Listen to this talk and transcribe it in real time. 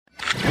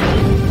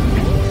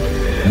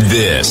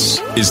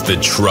This is the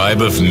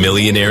Tribe of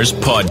Millionaires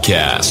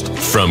podcast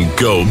from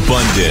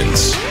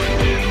GoBundance.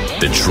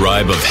 The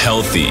tribe of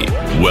healthy,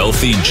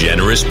 wealthy,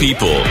 generous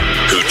people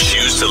who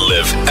choose to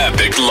live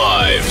epic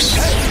lives.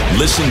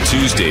 Listen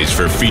Tuesdays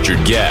for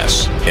featured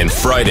guests and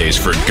Fridays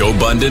for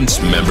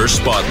GoBundance member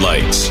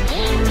spotlights.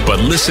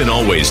 But listen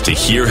always to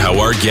hear how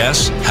our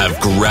guests have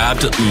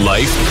grabbed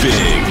life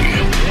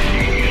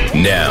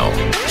big. Now,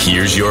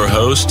 here's your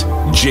host,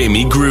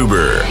 Jamie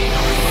Gruber.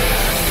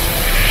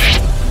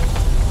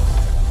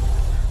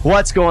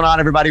 What's going on,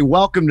 everybody?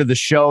 Welcome to the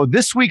show.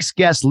 This week's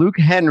guest, Luke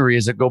Henry,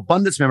 is a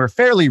GoBundance member,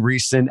 fairly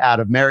recent, out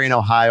of Marion,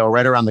 Ohio,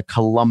 right around the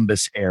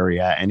Columbus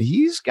area. And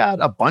he's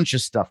got a bunch of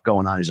stuff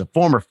going on. He's a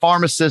former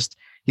pharmacist.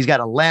 He's got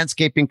a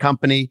landscaping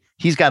company.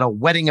 He's got a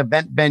wedding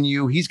event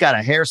venue. He's got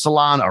a hair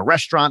salon, a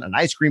restaurant, an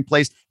ice cream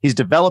place. He's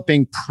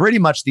developing pretty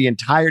much the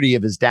entirety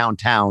of his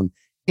downtown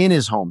in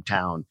his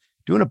hometown,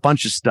 doing a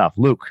bunch of stuff.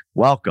 Luke,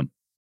 welcome.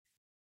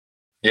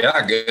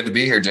 Yeah, good to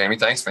be here, Jamie.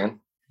 Thanks, man.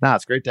 No,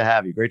 it's great to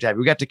have you. Great to have you.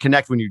 We got to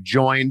connect when you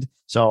joined,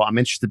 so I'm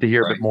interested to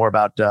hear a bit more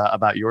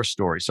about your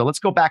story. So let's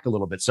go back a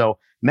little bit. So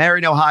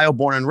Marion, Ohio,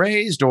 born and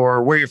raised,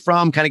 or where you're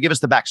from? Kind of give us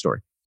the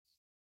backstory.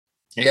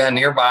 Yeah,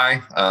 nearby,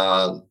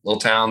 little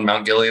town,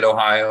 Mount Gilead,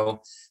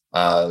 Ohio.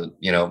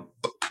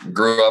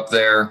 Grew up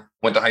there,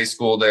 went to high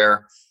school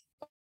there.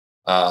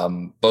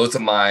 Both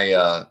of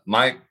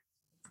my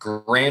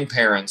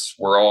grandparents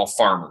were all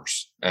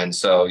farmers, and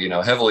so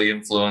heavily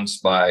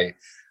influenced by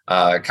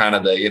kind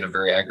of the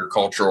very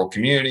agricultural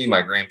community.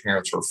 My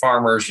grandparents were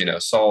farmers,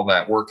 saw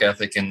that work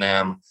ethic in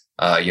them.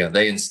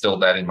 They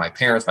instilled that in my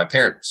parents. My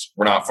parents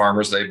were not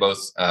farmers. They both,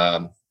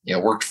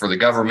 worked for the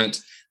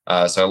government.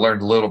 So I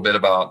learned a little bit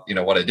about,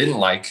 what I didn't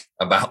like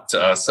about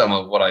some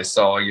of what I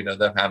saw,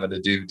 them having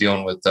to do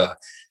dealing with,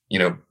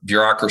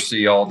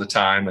 bureaucracy all the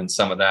time and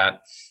some of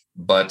that.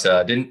 But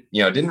didn't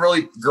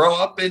really grow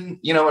up in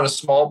a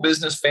small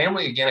business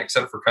family again,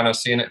 except for kind of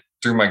seeing it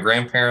through my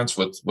grandparents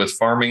with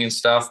farming and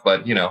stuff.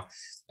 But,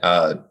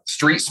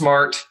 street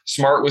smart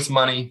with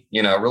money,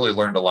 really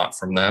learned a lot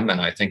from them.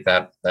 And I think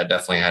that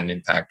definitely had an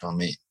impact on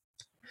me.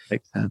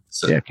 Makes sense.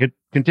 So, yeah,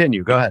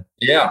 continue. Go ahead.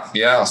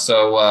 Yeah.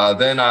 So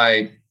then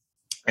I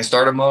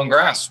started mowing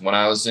grass when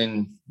I was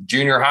in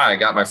junior high. I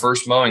got my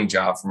first mowing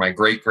job from my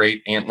great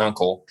aunt and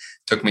uncle.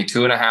 Took me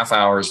 2.5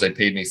 hours. They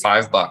paid me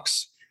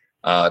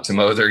 $5 to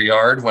mow their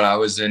yard when I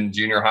was in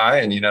junior high.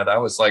 And,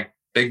 that was like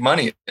big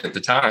money at the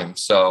time.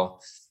 So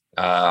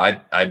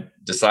I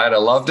decided I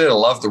loved it. I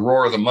loved the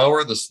roar of the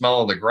mower, the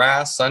smell of the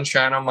grass,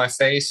 sunshine on my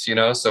face,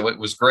 so it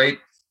was great.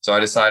 So I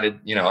decided,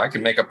 I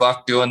could make a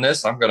buck doing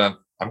this. I'm going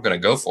to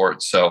go for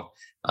it. So,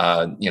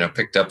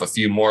 picked up a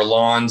few more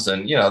lawns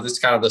and, this is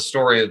kind of the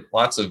story of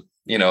lots of,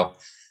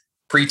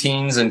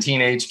 preteens and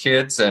teenage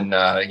kids and,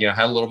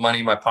 had a little money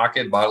in my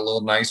pocket, bought a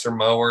little nicer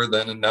mower,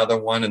 then another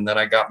one. And then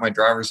I got my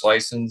driver's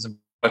license and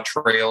a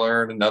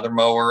trailer and another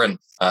mower. And,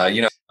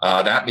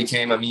 that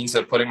became a means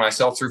of putting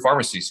myself through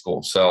pharmacy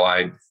school. So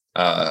I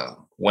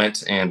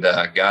went and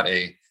got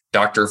a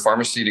doctor of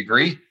pharmacy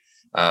degree,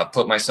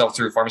 put myself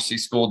through pharmacy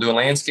school doing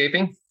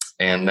landscaping,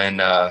 and then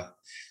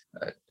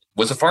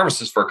was a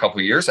pharmacist for a couple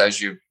of years, as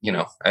you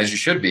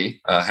should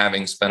be,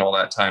 having spent all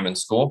that time in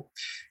school.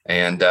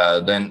 And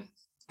then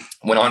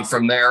went on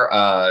from there.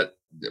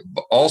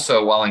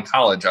 Also, while in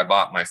college, I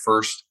bought my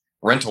first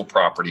rental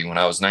property when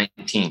I was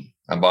 19.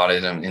 I bought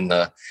it in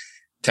the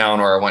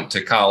town where I went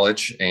to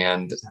college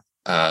and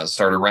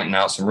started renting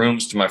out some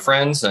rooms to my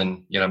friends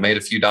and, made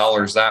a few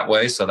dollars that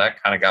way. So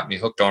that kind of got me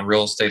hooked on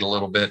real estate a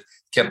little bit,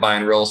 kept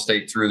buying real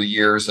estate through the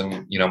years.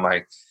 And,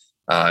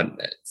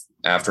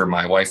 after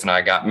my wife and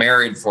I got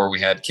married, before we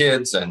had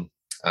kids. And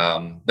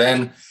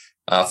then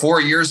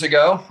 4 years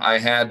ago, I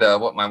had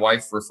what my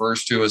wife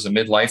refers to as a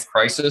midlife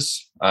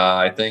crisis,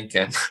 I think.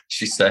 And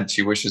she said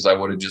she wishes I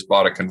would have just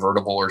bought a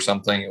convertible or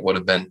something. It would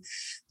have been,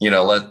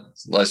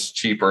 less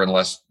cheaper and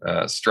less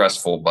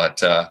stressful.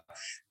 But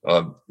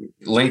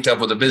linked up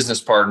with a business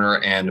partner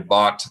and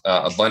bought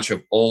a bunch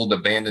of old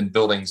abandoned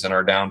buildings in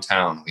our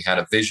downtown. We had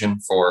a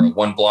vision for a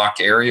 1 block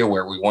area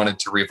where we wanted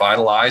to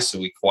revitalize. So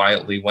we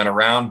quietly went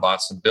around,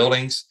 bought some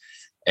buildings,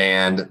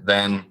 and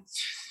then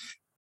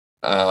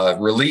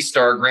released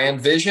our grand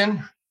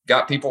vision,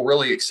 got people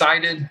really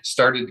excited,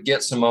 started to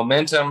get some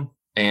momentum,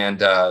 and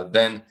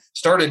then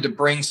started to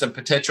bring some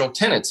potential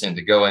tenants in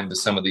to go into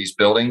some of these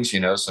buildings,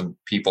 some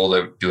people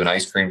that do an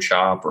ice cream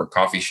shop or a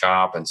coffee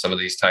shop and some of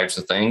these types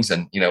of things.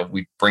 And,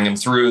 we bring them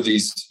through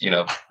these,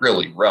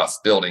 really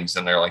rough buildings,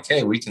 and they're like,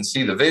 hey, we can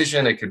see the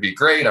vision. It could be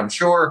great, I'm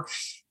sure.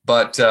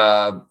 But, it's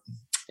a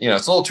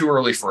little too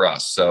early for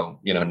us. So,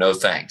 no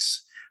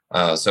thanks.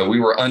 So we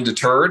were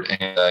undeterred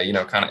and,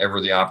 kind of ever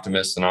the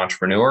optimist and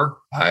entrepreneur.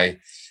 I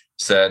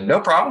said,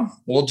 no problem.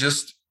 We'll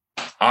just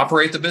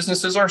operate the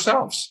businesses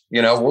ourselves.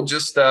 We'll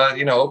just,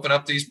 open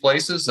up these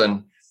places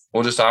and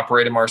we'll just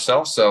operate them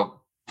ourselves.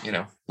 So,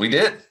 we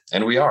did,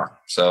 and we are.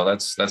 So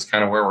that's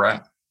kind of where we're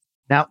at.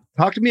 Now,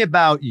 talk to me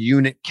about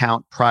unit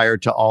count prior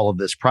to all of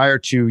this, prior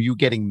to you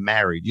getting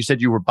married. You said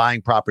you were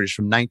buying properties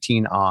from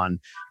 19 on.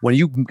 When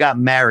you got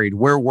married,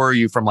 where were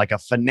you from like a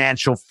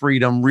financial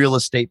freedom, real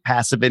estate,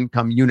 passive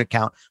income, unit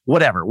count,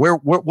 whatever?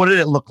 What did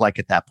it look like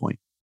at that point?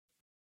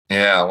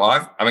 Yeah,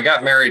 well, I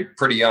got married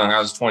pretty young. I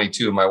was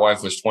 22. My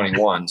wife was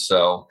 21.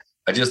 So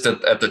I just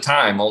at the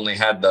time only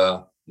had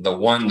the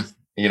one,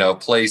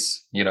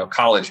 place,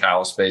 college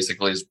house,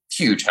 basically is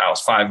huge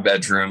house, 5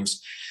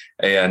 bedrooms.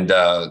 And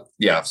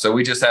so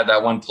we just had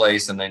that one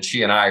place. And then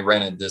she and I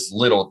rented this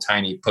little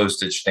tiny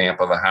postage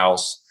stamp of a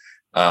house,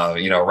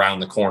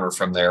 around the corner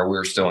from there. We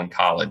were still in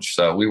college.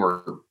 So we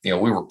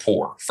were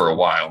poor for a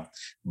while.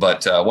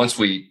 But once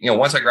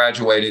I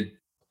graduated,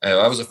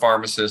 I was a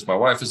pharmacist. My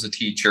wife was a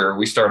teacher.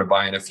 We started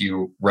buying a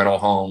few rental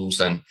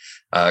homes and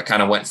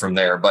kind of went from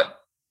there. But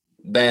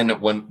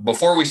then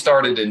before we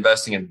started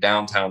investing in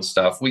downtown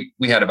stuff, we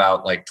had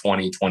about like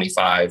 20,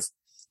 25,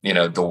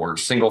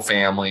 doors, single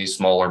family,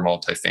 smaller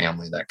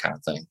multifamily, that kind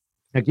of thing.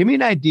 Now, give me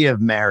an idea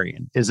of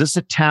Marion. Is this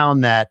a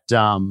town that,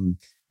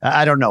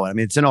 I don't know. I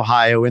mean, it's in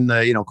Ohio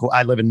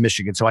I live in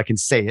Michigan, so I can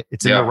say it.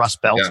 It's in the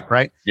Rust Belt,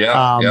 right?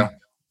 Yeah.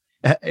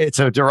 It's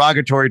a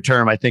derogatory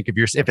term. I think if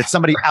it's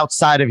somebody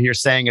outside of here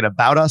saying it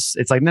about us,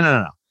 it's like,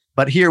 no.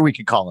 But here we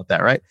could call it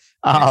that, right?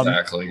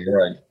 Exactly. You're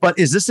right. But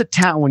is this a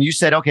town, when you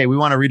said, okay, we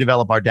want to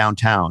redevelop our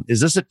downtown,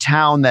 is this a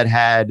town that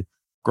had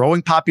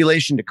growing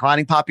population,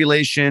 declining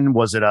population?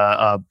 Was it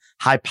a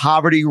high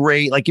poverty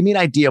rate? Like, give me an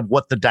idea of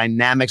what the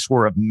dynamics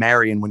were of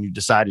Marion when you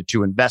decided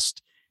to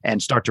invest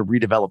and start to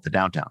redevelop the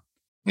downtown.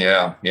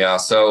 Yeah.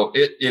 So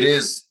it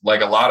is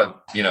like a lot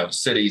of,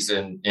 cities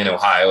in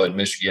Ohio and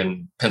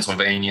Michigan,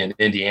 Pennsylvania and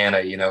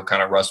Indiana,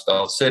 kind of Rust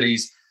Belt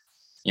cities,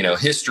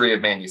 history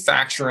of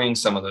manufacturing.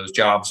 Some of those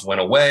jobs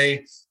went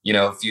away.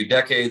 A few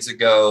decades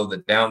ago, the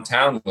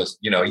downtown was,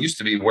 used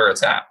to be where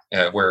it's at,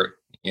 where,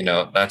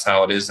 that's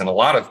how it is in a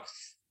lot of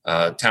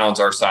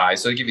towns our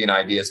size. So to give you an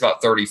idea, it's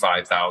about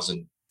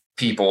 35,000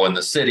 people in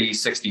the city,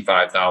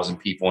 65,000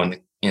 people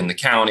in the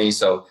county.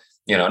 So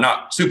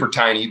not super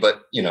tiny,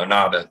 but,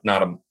 not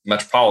a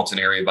metropolitan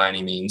area by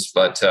any means.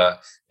 But, I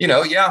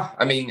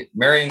mean,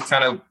 Marion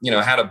kind of,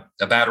 had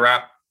a bad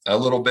rap a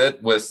little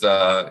bit with,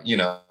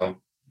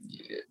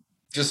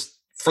 just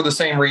for the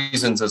same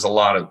reasons as a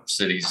lot of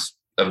cities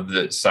of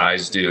the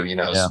size do,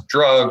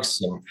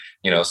 drugs,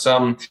 and,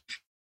 some,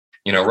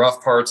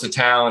 rough parts of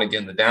town.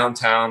 Again, the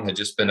downtown had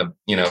just been,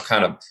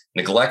 kind of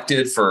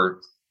neglected for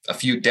a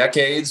few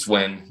decades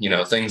when,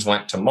 things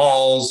went to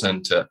malls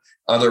and to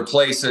other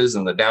places,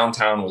 and the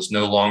downtown was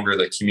no longer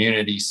the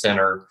community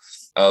center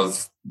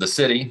of the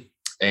city.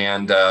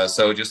 And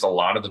so just a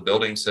lot of the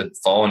buildings had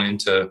fallen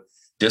into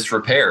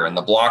disrepair. And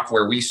the block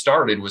where we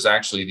started was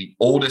actually the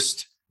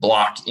oldest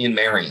block in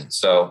Marion.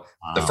 So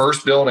The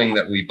first building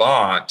that we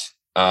bought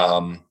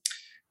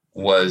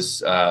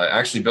was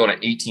actually built in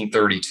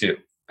 1832.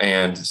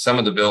 And some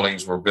of the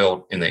buildings were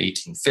built in the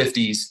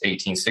 1850s,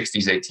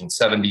 1860s,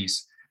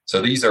 1870s.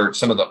 So these are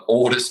some of the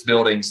oldest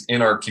buildings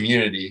in our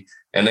community,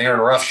 and they are in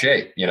rough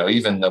shape.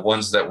 Even the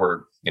ones that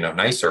were,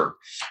 nicer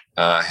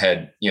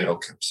had,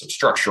 some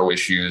structural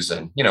issues.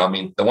 And,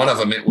 the one of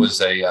them, it was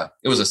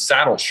a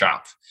saddle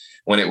shop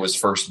when it was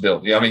first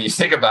built. You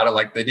think about it,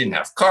 like they didn't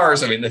have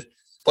cars. The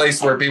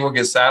place where people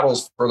get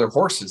saddles for their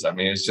horses.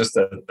 It's just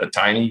a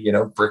tiny,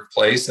 brick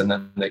place. And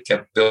then they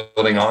kept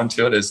building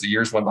onto it as the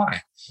years went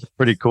by.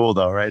 Pretty cool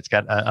though, right? It's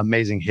got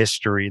amazing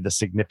history, the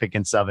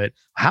significance of it.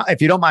 How,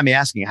 if you don't mind me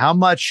asking, how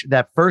much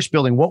that first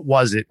building, what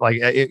was it? Like,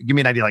 give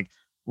me an idea, like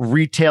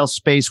retail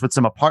space with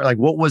some like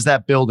what was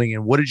that building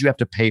and what did you have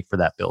to pay for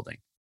that building?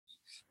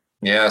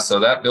 Yeah. So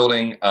that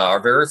building, our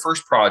very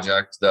first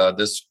project,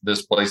 this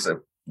place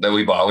that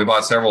we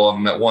bought several of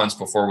them at once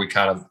before we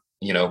kind of,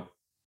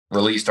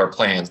 released our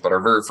plans. But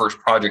our very first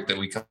project that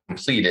we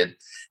completed,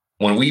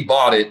 when we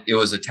bought it, it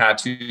was a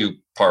tattoo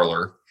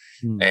parlor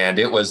and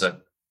it was a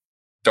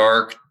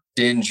dark,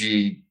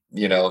 dingy,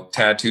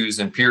 tattoos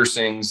and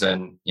piercings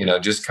and,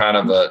 just kind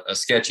of a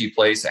sketchy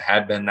place. It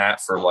had been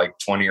that for like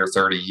 20 or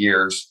 30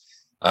 years.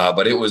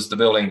 But it was the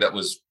building that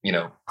was,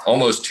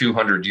 almost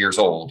 200 years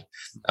old.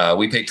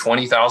 We paid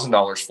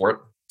 $20,000 for it.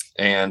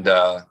 And,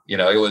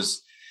 it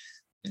was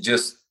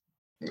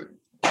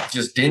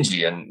just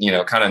dingy and,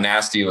 kind of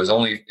nasty. It was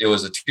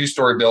a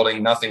 2-story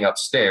building, nothing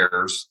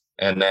upstairs.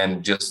 And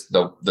then just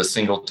the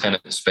single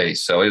tenant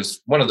space. So it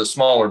was one of the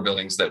smaller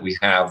buildings that we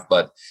have,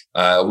 but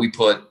we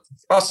put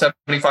about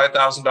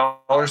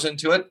 $75,000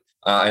 into it.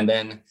 And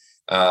then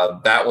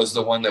that was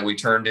the one that we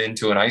turned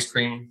into an ice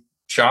cream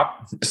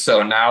shop.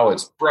 So now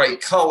it's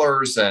bright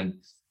colors and,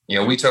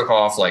 we took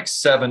off like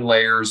 7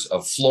 layers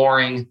of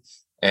flooring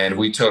and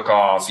we took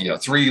off,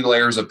 3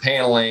 layers of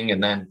paneling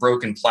and then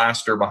broken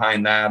plaster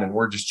behind that. And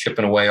we're just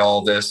chipping away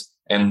all this.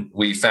 And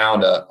we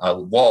found a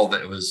wall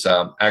that was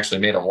actually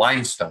made of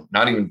limestone,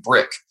 not even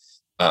brick,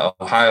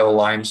 Ohio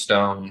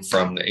limestone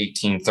from the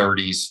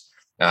 1830s.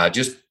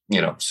 Just,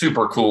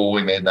 super cool.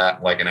 We made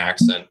that like an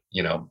accent,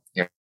 kind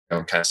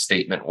of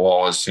statement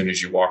wall as soon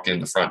as you walk in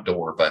the front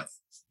door. But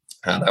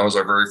That was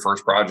our very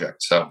first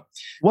project. So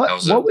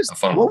what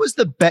was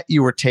the bet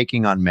you were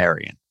taking on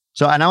Marion?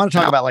 So, and I want to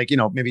talk about, like,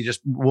 maybe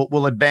just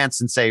we'll advance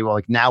and say, well,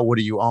 like, now what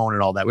do you own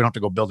and all that? We don't have to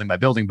go building by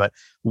building, but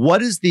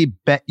what is the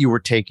bet you were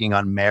taking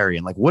on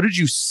Marion? Like, what did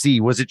you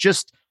see? Was it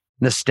just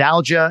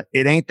nostalgia?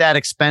 It ain't that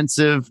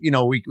expensive.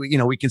 We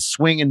can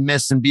swing and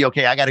miss and be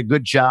okay. I got a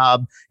good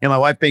job. My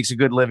wife makes a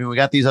good living. We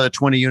got these other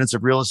 20 units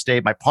of real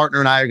estate. My partner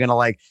and I are going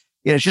to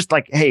it's just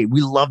like, hey,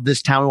 we love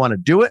this town. We want to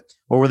do it.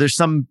 Or were there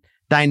some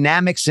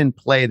dynamics in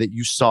play that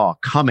you saw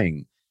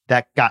coming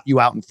that got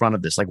you out in front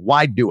of this? Like,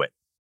 why do it?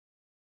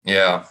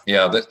 Yeah.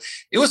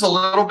 It was a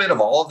little bit of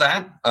all of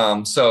that.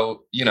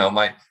 So,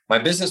 my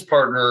business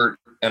partner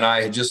and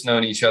I had just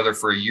known each other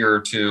for a year or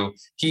two.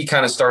 He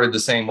kind of started the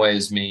same way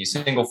as me,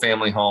 single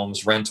family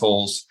homes,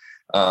 rentals,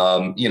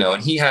 and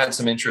he had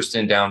some interest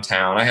in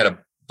downtown. I had a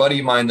buddy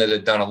of mine that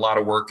had done a lot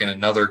of work in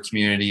another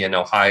community in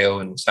Ohio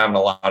and was having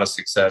a lot of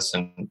success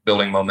and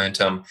building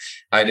momentum.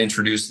 I'd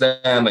introduced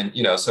them, and,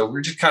 so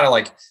we're just kind of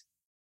like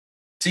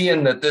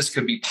seeing that this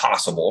could be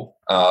possible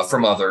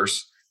from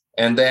others.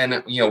 And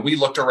then, we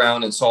looked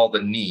around and saw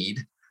the need,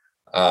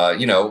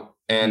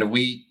 and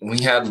we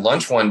had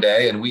lunch one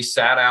day and we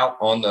sat out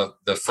on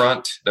the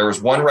front. There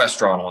was one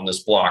restaurant on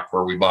this block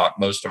where we bought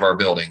most of our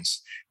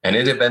buildings, and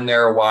it had been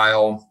there a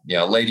while.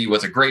 A lady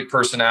with a great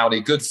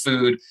personality, good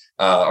food,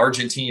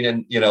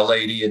 Argentinian,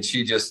 lady. And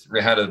she just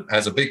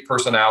has a big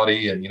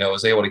personality and,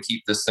 was able to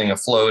keep this thing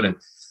afloat. And,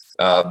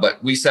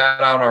 but we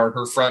sat out on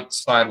her front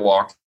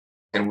sidewalk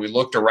and we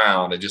looked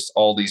around at just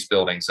all these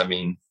buildings. I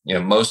mean,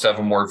 most of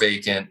them were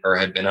vacant or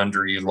had been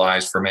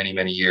underutilized for many,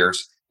 many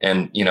years.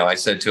 And, I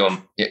said to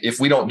him, if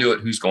we don't do it,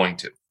 who's going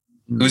to?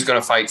 Who's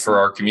going to fight for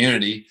our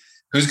community?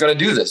 Who's going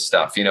to do this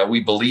stuff?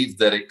 We believe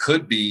that it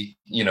could be,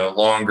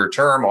 longer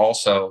term,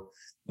 also,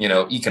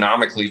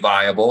 economically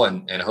viable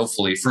and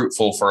hopefully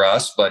fruitful for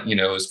us. But,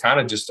 it was kind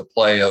of just a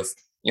play of,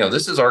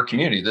 this is our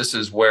community. This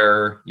is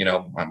where,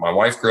 my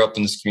wife grew up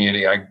in this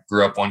community. I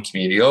grew up one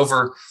community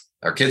over.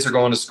 Our kids are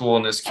going to school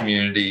in this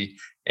community,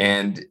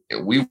 and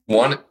we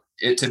want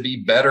it to be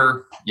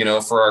better,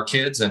 for our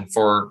kids and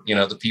for,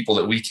 the people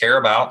that we care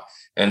about.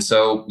 And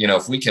so,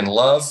 if we can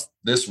love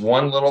this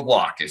one little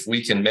block, if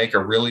we can make a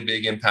really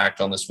big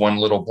impact on this one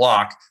little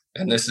block,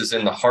 and this is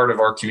in the heart of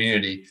our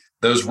community,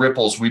 those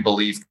ripples we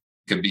believe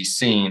could be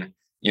seen,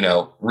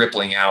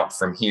 rippling out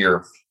from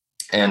here.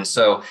 And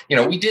so,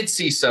 we did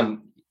see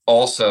some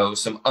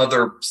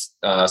other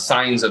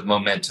signs of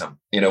momentum.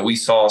 We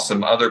saw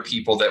some other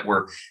people that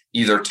were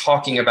either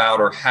talking about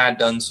or had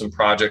done some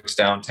projects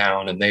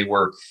downtown, and they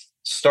were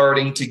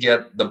starting to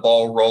get the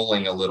ball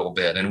rolling a little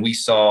bit. And we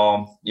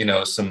saw,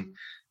 some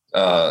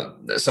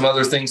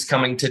other things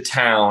coming to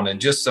town,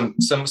 and just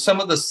some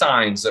of the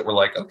signs that were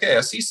like, okay,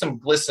 I see some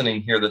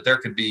glistening here that there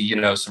could be,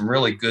 some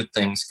really good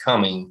things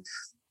coming.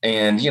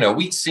 And,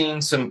 we'd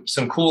seen some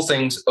cool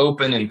things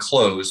open and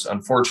close.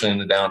 Unfortunately, in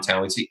the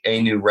downtown, we'd see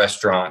a new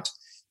restaurant,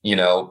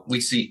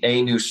 we see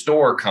a new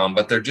store come,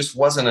 but there just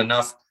wasn't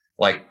enough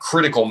like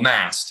critical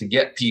mass to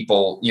get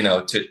people,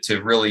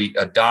 to really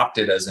adopt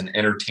it as an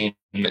entertainment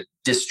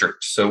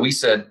district. So we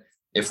said,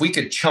 if we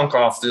could chunk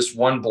off this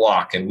one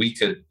block and we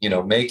could,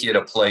 make it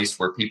a place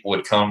where people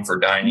would come for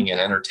dining and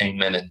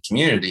entertainment and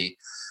community,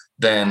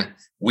 then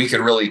we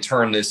could really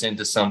turn this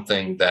into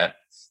something that,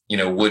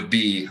 would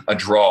be a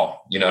draw,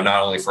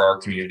 not only for our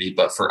community,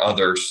 but for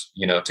others,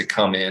 to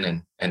come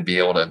in and be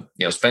able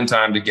to, spend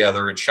time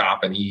together and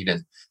shop and eat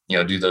and,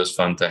 do those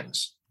fun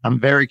things. I'm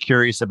very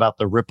curious about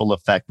the ripple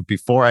effect. But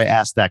before I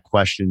ask that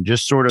question,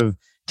 just sort of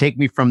take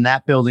me from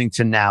that building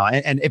to now.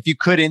 And if you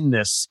could, in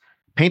this,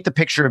 paint the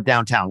picture of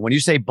downtown. When you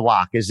say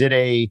block, is it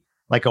a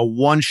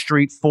 1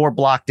 street, 4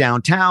 block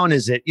downtown?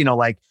 Is it,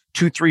 like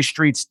 2-3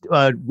 streets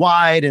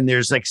wide and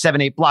there's like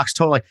 7-8 blocks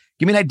total? Like,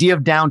 give me an idea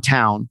of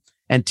downtown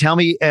and tell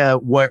me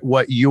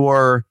what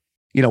your,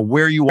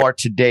 where you are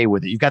today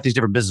with it. You've got these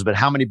different businesses, but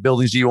how many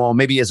buildings do you own?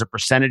 Maybe as a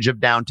percentage of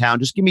downtown.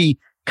 Just give me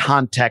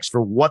context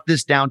for what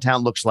this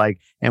downtown looks like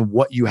and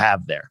what you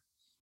have there.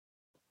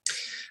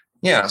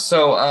 Yeah.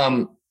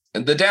 So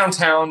the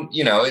downtown,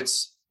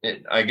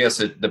 I guess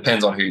it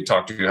depends on who you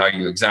talk to, how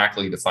you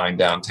exactly define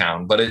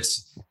downtown, but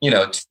it's, 2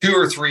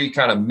 or 3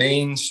 kind of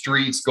main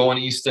streets going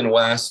east and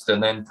west,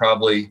 and then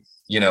probably,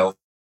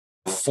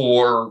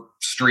 4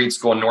 streets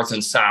going north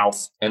and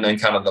south, and then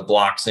kind of the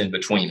blocks in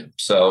between them.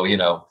 So,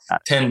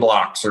 10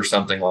 blocks or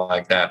something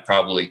like that,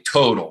 probably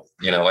total,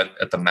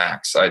 at the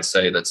max. I'd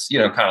say that's,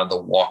 kind of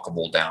the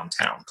walkable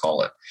downtown,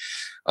 call it.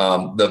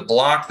 The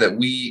block that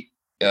we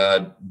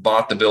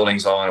bought the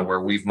buildings on,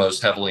 where we've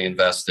most heavily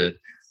invested,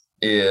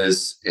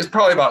 is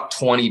probably about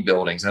 20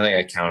 buildings. I think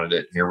I counted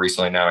it here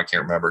recently. Now I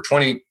can't remember.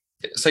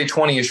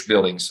 20-ish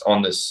buildings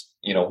on this,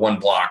 one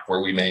block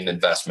where we made an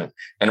investment.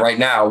 And right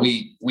now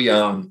we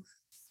own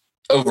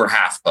over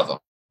half of them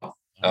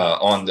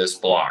on this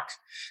block.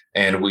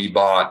 And we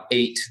bought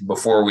 8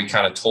 before we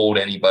kind of told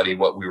anybody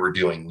what we were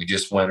doing. We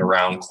just went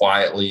around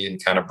quietly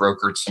and kind of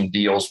brokered some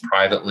deals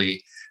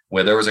privately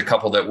where there was a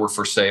couple that were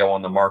for sale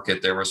on the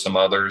market. There were some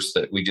others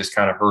that we just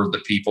kind of heard the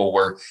people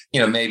were,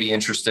 maybe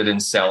interested in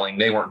selling.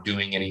 They weren't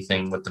doing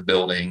anything with the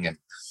building and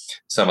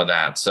some of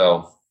that.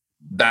 So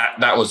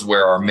that was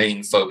where our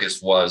main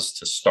focus was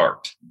to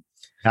start.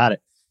 Got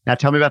it. Now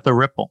tell me about the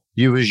Ripple.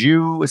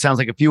 It sounds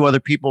like a few other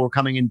people were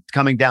coming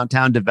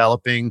downtown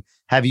developing.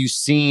 Have you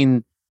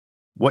seen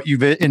what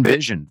you've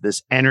envisioned,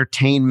 this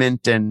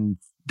entertainment and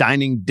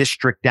dining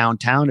district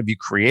downtown? Have you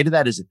created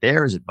that? Is it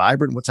there? Is it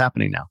vibrant? What's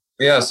happening now?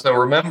 Yeah. So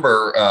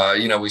remember,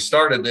 we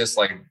started this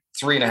like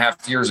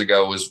 3.5 years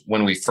ago was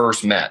when we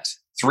first met.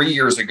 3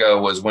 years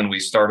ago was when we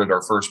started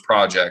our first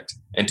project.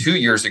 And 2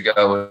 years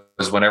ago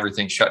was when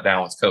everything shut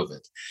down with COVID.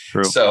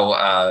 True.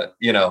 So,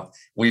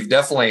 we've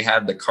definitely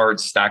had the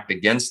cards stacked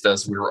against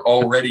us. We were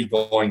already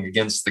going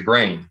against the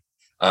grain.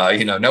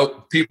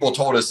 No people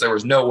told us there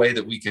was no way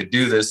that we could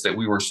do this, that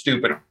we were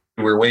stupid.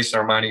 We were wasting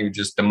our money. We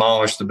just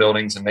demolish the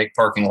buildings and make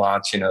parking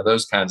lots,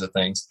 those kinds of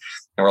things.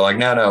 And we're like,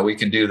 no, we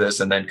can do this.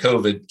 And then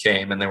COVID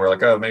came and then we're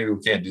like, oh, maybe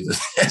we can't do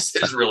this. This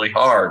is really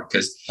hard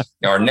because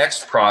our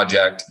next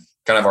project,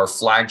 kind of our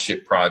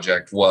flagship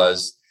project,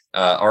 was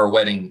our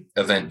wedding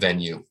event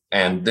venue.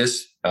 And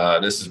this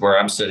is where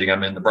I'm sitting.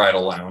 I'm in the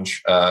bridal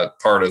lounge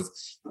part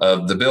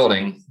of the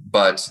building,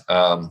 but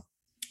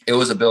it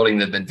was a building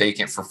that had been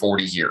vacant for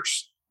 40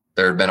 years.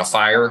 There had been a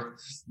fire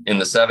in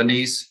the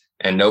 70s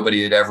and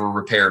nobody had ever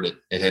repaired it.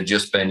 It had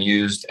just been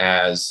used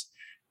as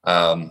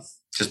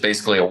just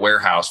basically a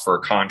warehouse for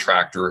a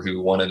contractor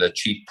who wanted a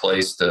cheap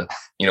place to,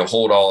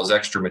 hold all his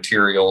extra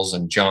materials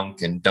and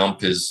junk and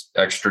dump his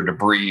extra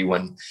debris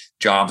when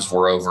jobs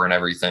were over and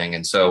everything.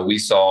 And so we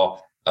saw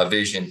a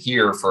vision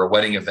here for a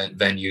wedding event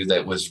venue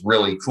that was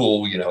really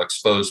cool,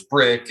 exposed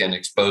brick and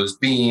exposed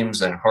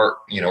beams and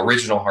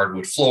original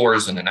hardwood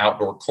floors and an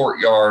outdoor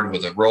courtyard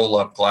with a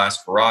roll-up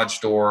glass garage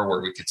door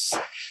where we could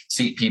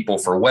seat people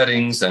for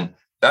weddings. And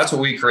that's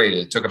what we created.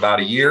 It took about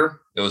a year.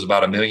 It was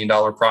about $1 million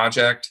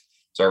project.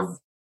 It's our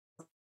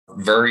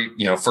very,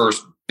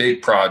 first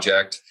big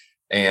project.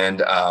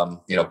 And,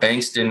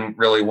 banks didn't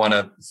really want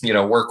to,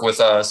 work with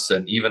us.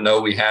 And even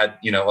though we had,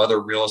 other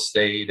real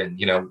estate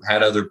and,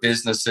 had other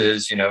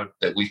businesses,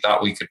 that we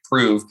thought we could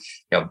prove,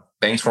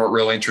 banks weren't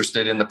real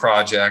interested in the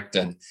project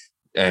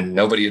and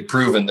nobody had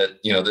proven that,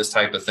 this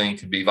type of thing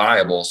could be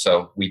viable.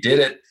 So we did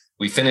it.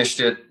 We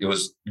finished it. It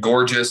was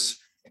gorgeous.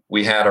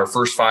 We had our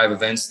first 5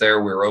 events there.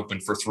 We were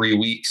open for 3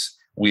 weeks.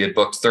 We had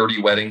booked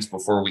 30 weddings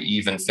before we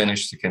even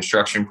finished the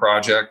construction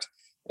project.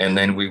 And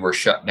then we were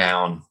shut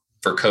down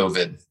for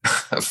COVID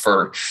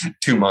for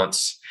 2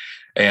 months.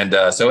 And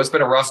so it's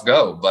been a rough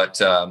go, but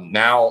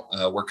now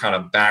we're kind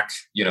of back,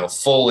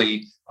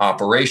 fully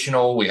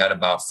operational. We had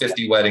about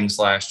 50 weddings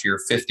last year,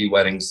 50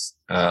 weddings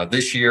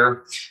this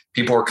year.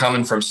 People are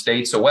coming from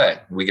states away.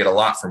 We get a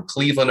lot from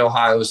Cleveland,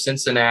 Ohio,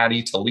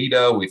 Cincinnati,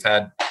 Toledo. We've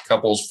had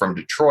couples from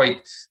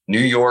Detroit, New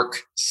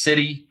York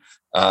City.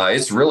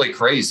 It's really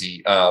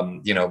crazy,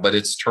 but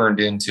it's turned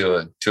into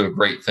a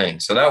great thing.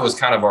 So that was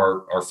kind of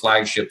our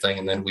flagship thing.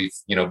 And then we've,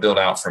 built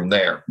out from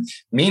there.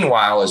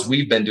 Meanwhile, as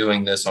we've been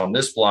doing this on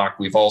this block,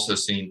 we've also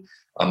seen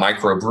a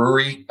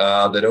microbrewery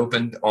that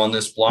opened on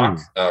this block.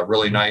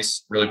 Really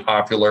nice, really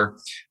popular.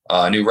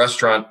 New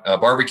restaurant, a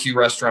barbecue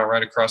restaurant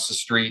right across the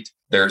street.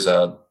 There's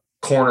a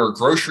corner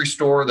grocery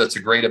store that's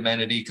a great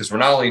amenity because we're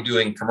not only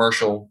doing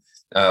commercial,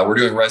 we're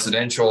doing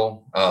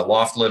residential,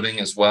 loft living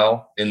as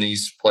well in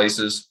these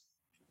places.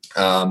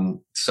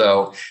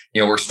 So,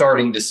 we're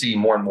starting to see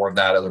more and more of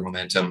that other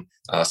momentum.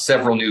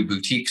 Several new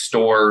boutique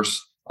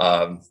stores,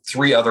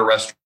 3 other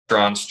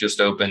restaurants just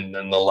opened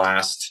in the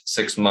last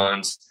 6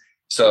 months.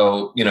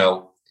 So,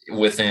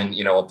 within,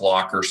 a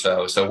block or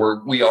so.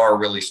 So we are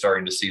really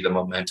starting to see the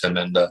momentum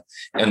and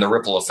the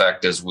ripple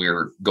effect as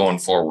we're going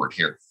forward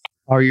here.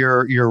 Are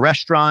your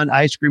restaurant,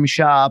 ice cream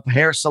shop,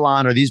 hair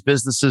salon, are these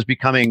businesses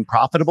becoming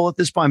profitable at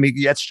this point? I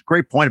mean, that's a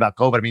great point about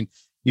COVID. I mean,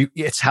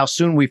 it's how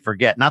soon we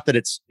forget. Not that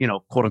it's,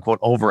 quote unquote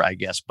over, I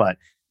guess, but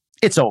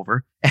it's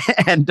over.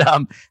 And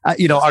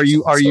are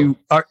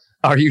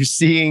you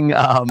seeing,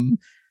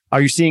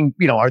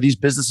 are these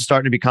businesses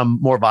starting to become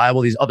more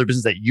viable? These other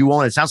businesses that you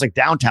own? It sounds like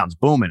downtown's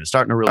booming. It's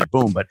starting to really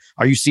boom. But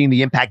are you seeing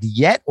the impact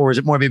yet, or is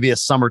it more maybe a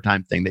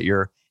summertime thing that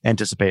you're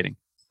anticipating?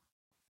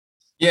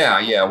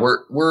 Yeah.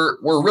 We're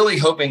really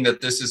hoping that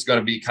this is going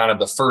to be kind of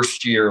the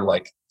first year,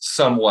 like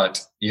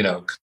somewhat,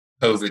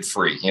 COVID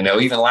free.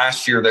 Even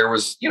last year there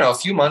was, a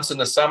few months in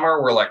the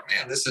summer, we're like,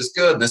 man, this is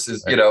good. This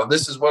is,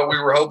 this is what we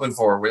were hoping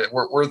for.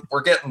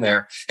 We're getting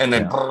there. And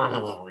then,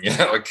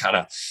 it kind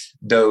of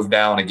dove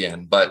down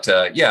again. But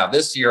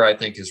this year I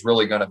think is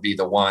really going to be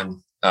the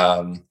one,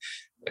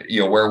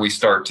 where we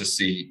start to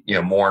see,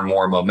 more and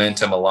more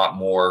momentum, a lot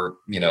more,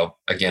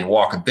 again,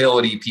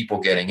 walkability,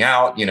 people getting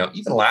out,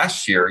 even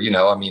last year, a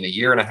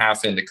year and a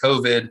half into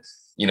COVID,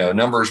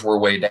 numbers were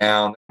way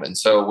down. And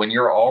so when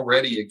you're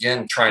already,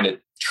 again, trying to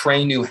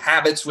train new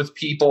habits with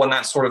people and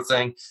that sort of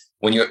thing,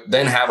 when you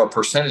then have a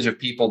percentage of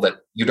people that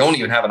you don't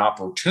even have an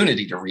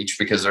opportunity to reach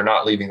because they're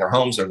not leaving their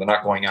homes or they're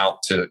not going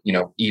out to,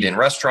 eat in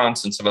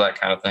restaurants and some of that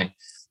kind of thing,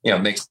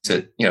 makes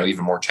it,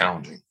 even more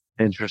challenging.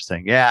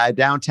 Interesting. Yeah,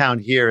 downtown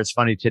here, it's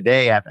funny.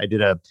 Today, I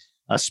did a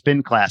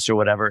spin class or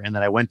whatever, and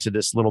then I went to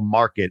this little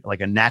market, like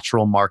a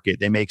natural market.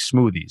 They make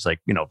smoothies, like,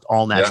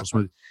 all natural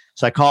smoothies.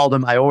 So I called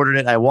them, I ordered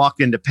it, I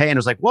walked in to pay, and it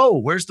was like, whoa,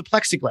 where's the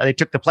plexiglass? They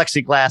took the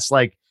plexiglass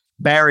like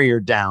barrier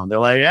down. They're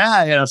like,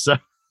 yeah, so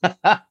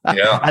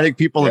I think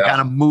people have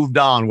kind of moved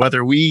on,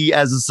 whether we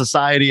as a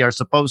society are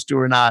supposed to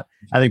or not.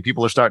 I think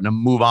people are starting to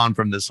move on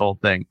from this whole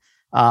thing.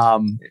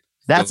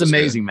 That's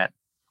amazing, man.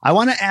 I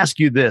want to ask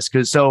you this,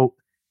 so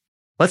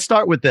let's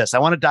start with this. I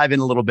want to dive in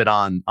a little bit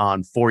on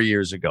 4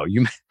 years ago.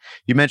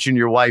 You mentioned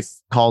your wife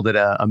called it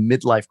a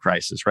midlife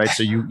crisis, right?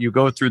 So you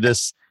go through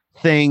this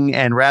thing,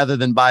 and rather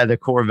than buy the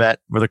Corvette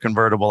or the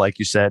convertible, like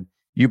you said,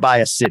 you buy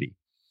a city,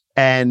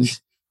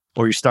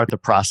 or you start the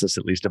process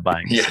at least of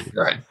buying a city.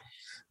 Right.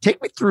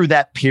 Take me through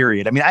that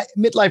period. I mean,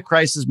 midlife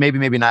crisis,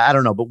 maybe not. I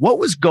don't know. But what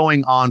was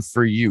going on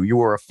for you? You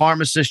were a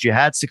pharmacist. You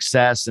had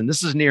success. And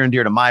this is near and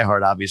dear to my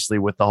heart, obviously,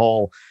 with the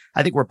whole,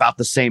 I think we're about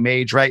the same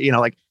age, right?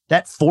 Like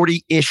that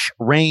 40-ish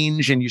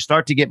range. And you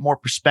start to get more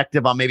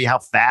perspective on maybe how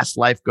fast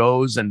life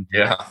goes. And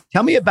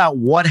tell me about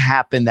what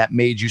happened that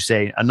made you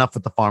say, enough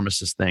with the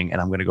pharmacist thing,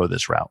 and I'm going to go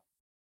this route.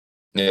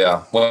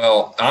 Yeah.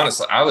 Well,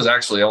 honestly, I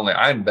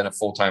hadn't been a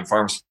full-time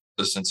pharmacist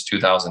since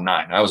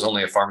 2009. I was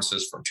only a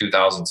pharmacist from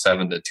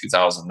 2007 to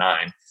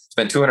 2009.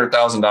 Spent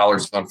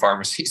 $200,000 on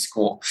pharmacy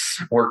school,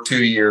 worked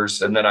 2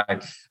 years. And then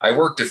I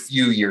worked a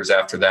few years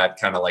after that,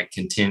 kind of like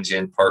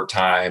contingent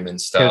part-time and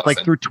stuff.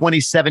 Like through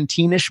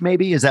 2017-ish,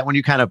 maybe? Is that when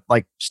you kind of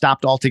like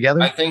stopped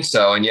altogether? I think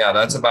so. And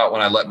that's about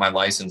when I let my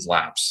license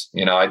lapse.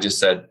 I just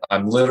said,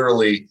 I'm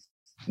literally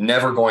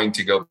never going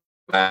to go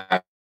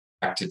back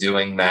to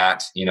doing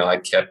that. I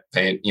kept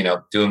paying,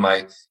 doing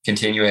my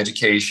continuing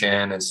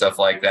education and stuff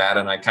like that.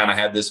 And I kind of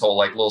had this whole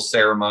like little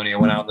ceremony. I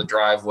went out in the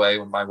driveway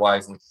with my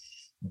wife and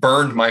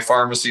burned my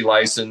pharmacy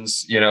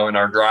license, in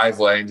our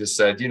driveway, and just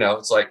said,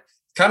 it's like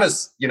kind of,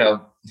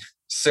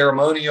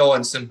 ceremonial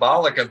and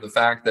symbolic of the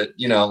fact that,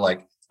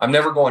 like I'm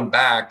never going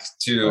back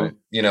to,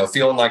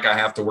 feeling like I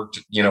have to work,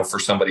 for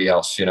somebody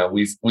else.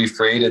 We've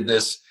created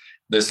this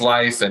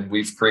life, and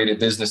we've created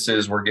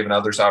businesses. We're giving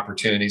others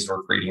opportunities.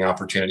 We're creating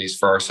opportunities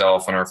for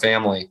ourselves and our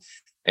family.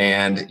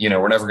 And,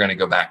 we're never going to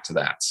go back to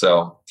that.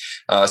 So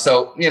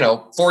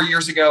 4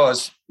 years ago, I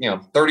was,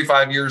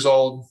 35 years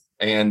old,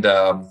 and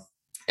I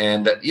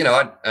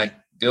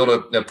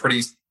built a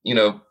pretty,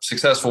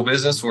 successful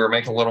business. We were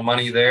making a little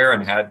money there,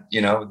 and had,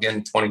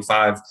 again,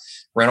 25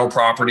 rental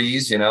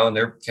properties, and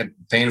they're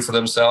paying for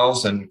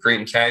themselves and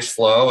creating cash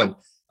flow. And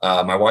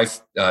my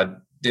wife,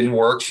 didn't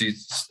work. She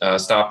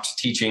stopped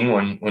teaching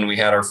when we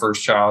had our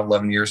first child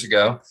 11 years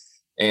ago.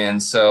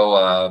 And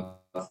so,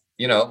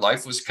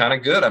 life was kind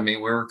of good. I mean,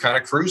 we were kind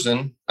of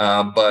cruising,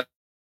 but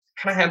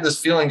kind of had this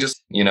feeling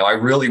just, I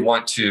really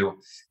want to,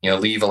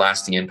 leave a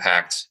lasting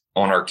impact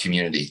on our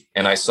community.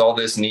 And I saw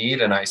this need,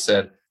 and I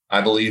said,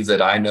 I believe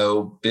that I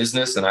know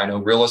business and I know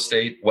real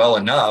estate well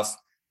enough.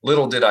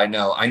 Little did I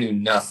know, I knew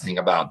nothing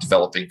about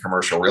developing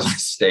commercial real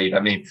estate. I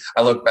mean,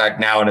 I look back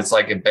now and it's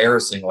like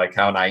embarrassing, like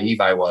how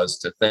naive I was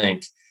to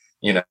think,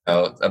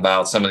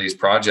 about some of these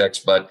projects.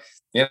 But,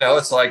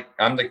 it's like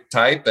I'm the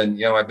type, and,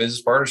 my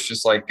business partner's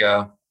just like,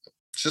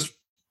 just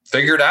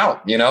figure it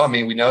out. I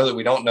mean, we know that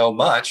we don't know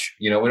much.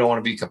 We don't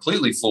want to be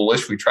completely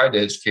foolish. We tried to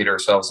educate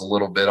ourselves a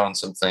little bit on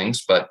some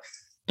things, but,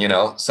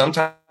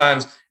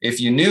 sometimes if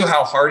you knew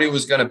how hard it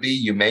was going to be,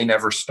 you may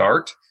never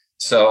start.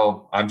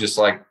 So I'm just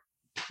like,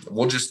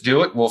 we'll just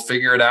do it. We'll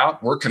figure it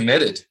out. We're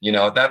committed.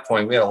 At that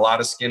point, we had a lot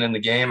of skin in the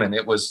game, and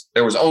there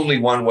was only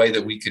one way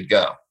that we could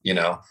go,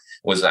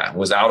 was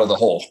out of the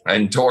hole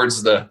and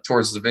towards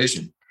the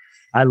vision.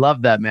 I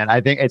love that, man.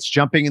 I think it's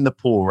jumping in the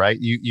pool, right?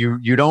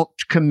 You don't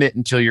commit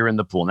until you're in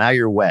the pool. Now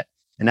you're wet,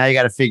 and now you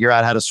got to figure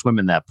out how to swim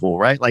in that pool,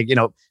 right? Like,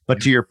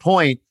 but to your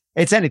point,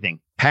 it's anything.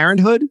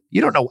 Parenthood,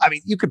 you don't know. I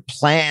mean, you could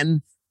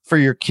plan for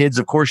your kids.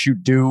 Of course you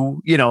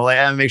do, like,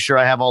 I make sure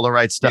I have all the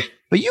right stuff,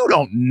 but you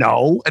don't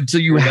know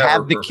until you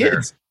have the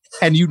kids.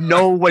 And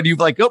when you've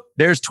like, oh,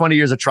 there's 20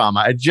 years of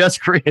trauma. I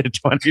just created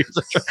 20 years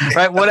of trauma,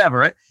 right? Whatever,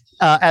 right?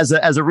 As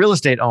a real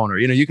estate owner,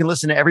 you can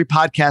listen to every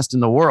podcast in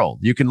the world.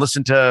 You can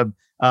listen to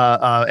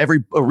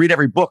read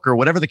every book or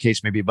whatever the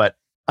case may be. But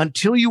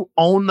until you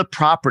own the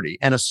property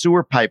and a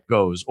sewer pipe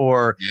goes,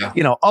 or,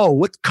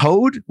 what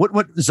code,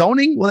 what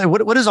zoning,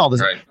 what is all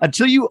this? Right.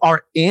 Until you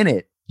are in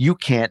it, you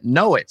can't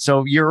know it.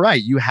 So you're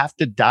right. You have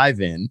to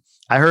dive in.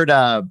 I heard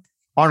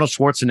Arnold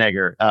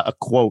Schwarzenegger, a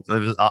quote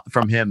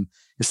from him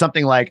is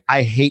something like,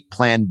 I hate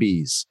plan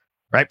Bs,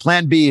 right?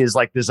 Plan B is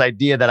like this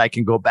idea that I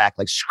can go back,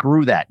 like,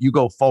 screw that. You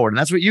go forward. And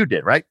that's what you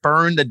did, right?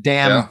 Burn the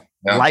damn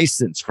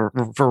license for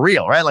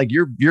real, right? Like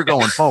you're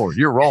going forward,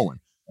 you're rolling.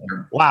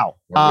 Wow.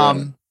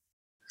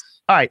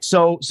 All right.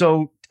 So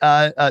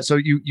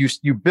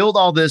you build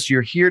all this,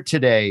 you're here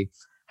today.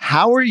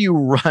 How are you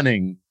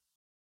running?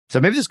 So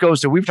maybe this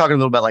goes to, we've talked a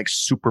little about like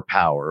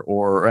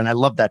superpower, and I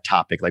love that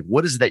topic. Like,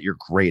 what is it that you're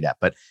great at?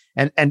 But,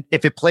 and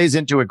if it plays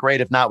into it,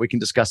 great. If not, we can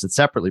discuss it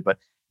separately, but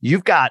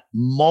you've got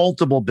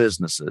multiple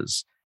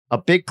businesses, a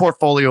big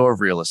portfolio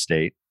of real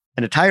estate,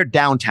 an entire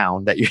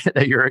downtown that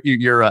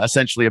you're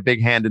essentially a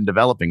big hand in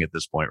developing at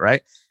this point,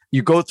 right?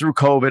 You go through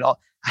COVID.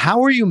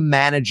 How are you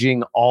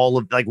managing all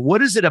of, like,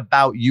 what is it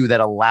about you that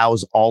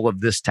allows all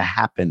of this to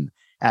happen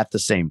at the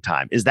same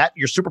time? Is that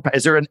your superpower?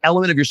 Is there an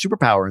element of your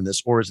superpower in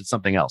this, or is it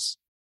something else?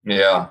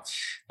 Yeah.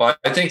 Well,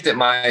 I think that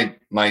my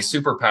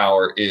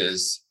superpower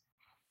is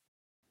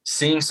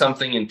seeing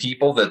something in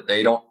people that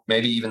they don't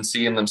maybe even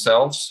see in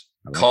themselves,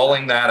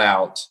 calling that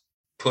out,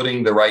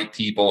 putting the right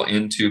people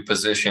into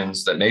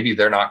positions that maybe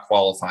they're not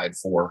qualified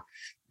for,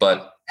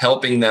 but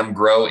helping them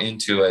grow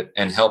into it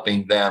and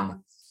helping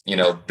them,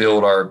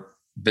 build our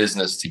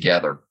business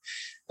together.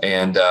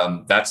 And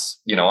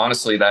that's,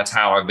 honestly, that's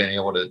how I've been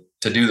able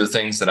to do the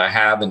things that I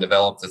have and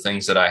develop the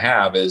things that I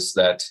have, is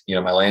that,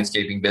 my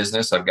landscaping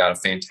business, I've got a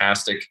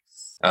fantastic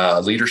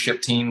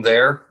leadership team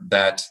there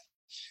that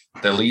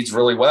leads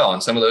really well.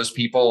 And some of those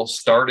people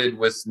started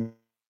with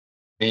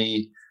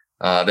me.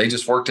 They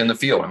just worked in the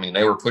field. I mean,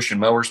 they were pushing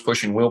mowers,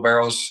 pushing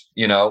wheelbarrows,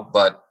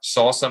 but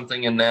saw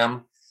something in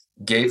them,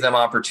 gave them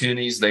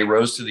opportunities. They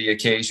rose to the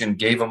occasion,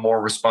 gave them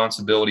more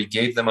responsibility,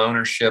 gave them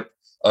ownership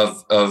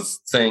of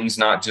things,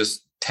 not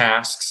just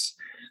tasks.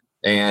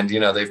 And,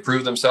 they've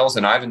proved themselves,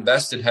 and I've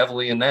invested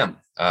heavily in them.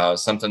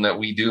 Something that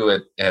we do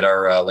at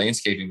our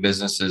landscaping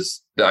business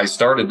is, I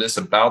started this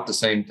about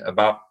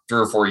 3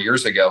 or 4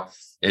 years ago,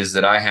 is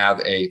that I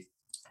have a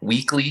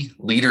weekly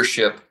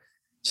leadership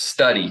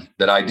study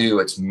that I do.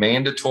 It's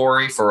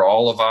mandatory for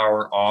all of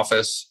our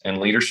office and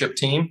leadership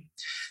team.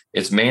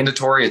 It's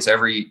mandatory. It's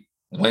every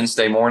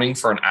Wednesday morning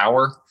for an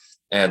hour,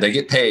 and they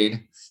get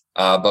paid.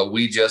 But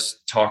we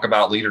just talk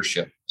about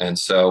leadership. And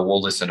so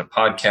we'll listen to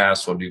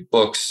podcasts, we'll do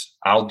books.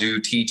 I'll do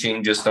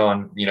teaching just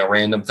on,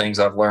 random things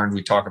I've learned.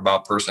 We talk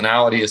about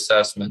personality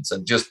assessments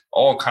and just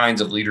all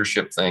kinds of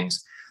leadership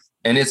things.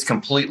 And it's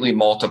completely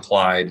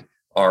multiplied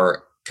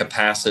our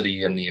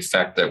capacity and the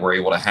effect that we're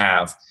able to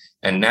have.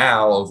 And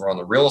now over on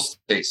the real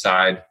estate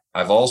side,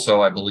 I've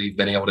also, I believe,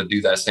 been able to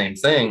do that same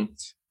thing,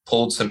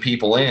 pulled some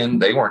people in.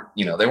 They weren't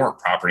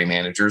property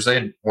managers.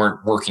 They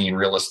weren't working in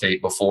real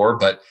estate before,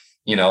 but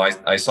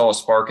I saw a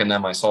spark in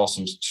them. I saw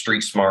some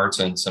street smarts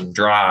and some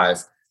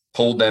drive,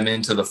 pulled them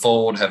into the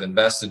fold, have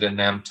invested in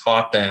them,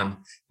 taught them.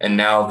 And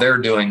now they're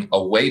doing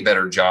a way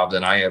better job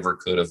than I ever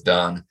could have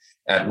done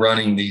at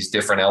running these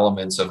different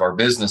elements of our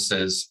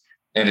businesses.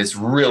 And it's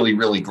really,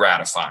 really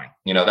gratifying.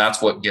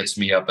 That's what gets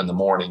me up in the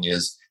morning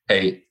is,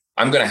 hey,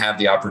 I'm going to have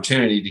the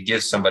opportunity to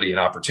give somebody an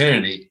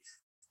opportunity.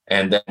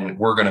 And then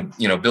we're going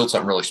to, build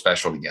something really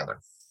special together.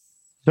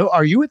 So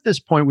are you at this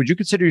point, would you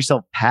consider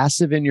yourself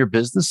passive in your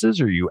businesses?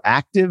 Or are you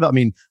active? I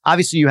mean,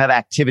 obviously you have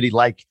activity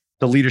like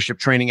the leadership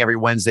training every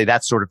Wednesday,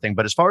 that sort of thing.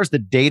 But as far as the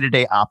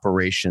day-to-day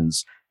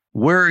operations,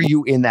 where are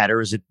you in that?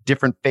 Or is it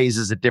different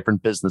phases at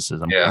different businesses?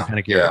 I'm kind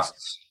of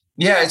curious.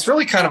 Yeah, it's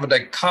really kind of a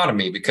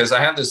dichotomy, because I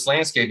have this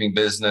landscaping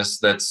business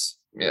that's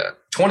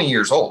 20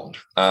 years old.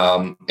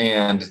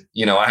 And,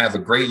 I have a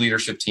great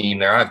leadership team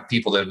there. I have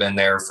people that have been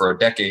there for a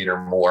decade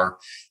or more,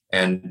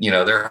 and,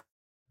 they're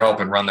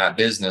helping run that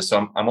business.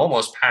 So I'm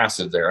almost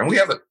passive there. And we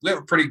have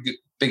a pretty good,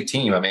 big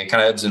team. I mean, it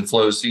kind of ebbs and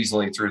flows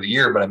seasonally through the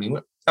year, but I mean, we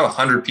have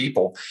 100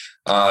 people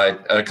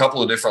at a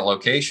couple of different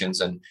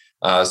locations. And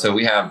so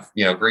we have,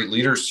 great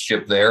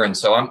leadership there. And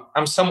so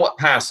I'm somewhat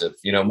passive,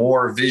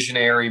 more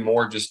visionary,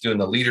 more just doing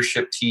the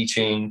leadership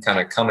teaching, kind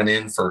of coming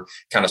in for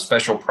kind of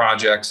special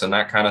projects and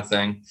that kind of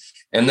thing.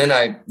 And then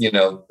I,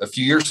 a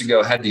few years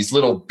ago had these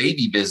little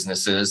baby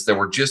businesses that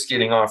were just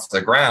getting off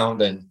the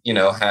ground and,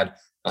 had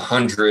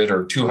 $100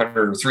 or $200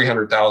 or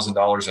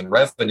 $300,000 in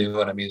revenue.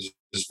 And I mean, it's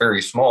just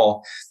very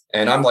small.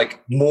 And I'm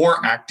like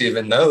more active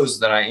in those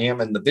than I am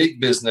in the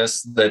big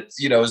business that,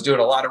 is doing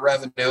a lot of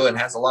revenue and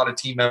has a lot of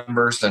team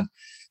members. And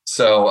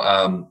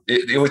so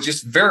it was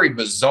just very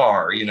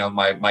bizarre,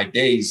 my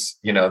days,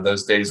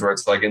 those days where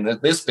it's like in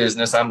this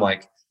business, I'm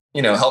like,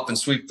 helping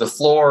sweep the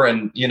floor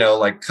and,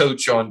 like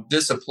coach on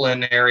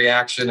disciplinary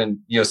action and,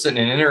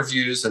 sitting in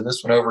interviews. And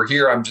this one over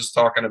here, I'm just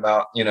talking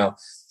about,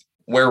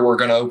 where we're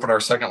going to open our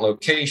second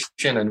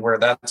location and where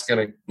that's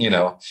going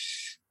to,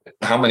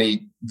 how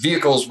many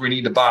vehicles we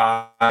need to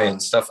buy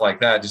and stuff like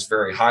that, just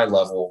very high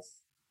level.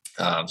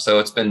 So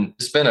it's been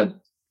a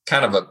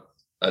kind of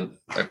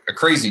a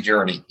crazy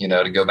journey,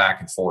 to go back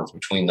and forth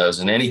between those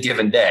in any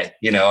given day.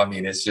 I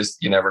mean, it's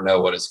just, you never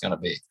know what it's going to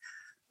be.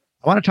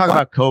 I want to talk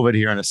about COVID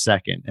here in a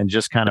second and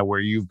just kind of where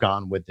you've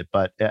gone with it.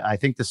 But I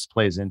think this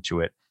plays into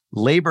it.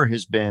 Labor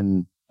has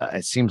been,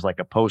 it seems like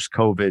a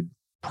post-COVID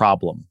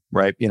problem,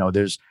 right?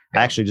 I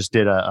actually just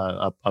did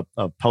a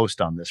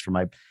post on this for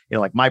my,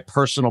 my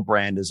personal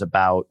brand is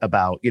about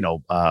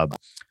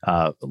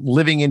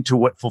living into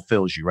what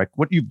fulfills you, right?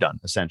 What you've done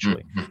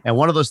essentially. Mm-hmm. And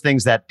one of those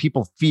things that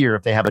people fear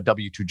if they have a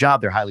W-2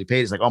 job, they're highly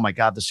paid. Is like, oh my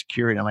God, the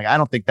security. I'm like, I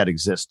don't think that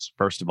exists,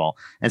 first of all.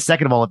 And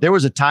second of all, if there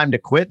was a time to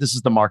quit, this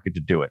is the market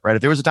to do it, right?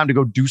 If there was a time to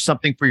go do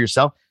something for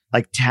yourself,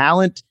 like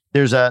talent,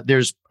 there's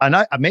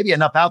maybe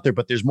enough out there,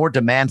 but there's more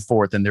demand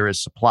for it than there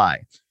is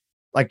supply.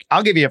 Like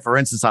I'll give you for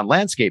instance on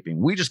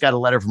landscaping. We just got a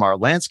letter from our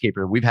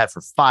landscaper we've had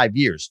for 5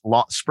 years,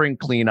 spring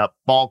cleanup,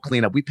 fall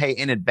cleanup. We pay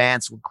in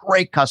advance with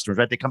great customers,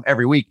 right? They come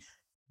every week.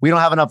 we don't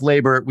have enough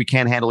labor. We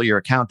can't handle your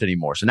account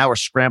anymore. So now we're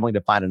scrambling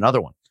to find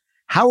another one.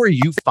 How are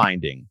you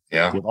finding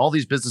with all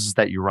these businesses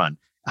that you run?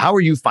 How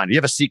are you finding? You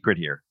have a secret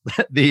here.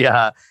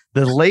 the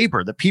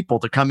labor, the people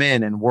to come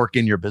in and work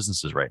in your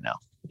businesses right now.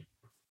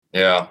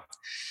 Yeah.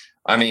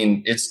 I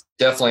mean, it's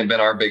definitely been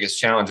our biggest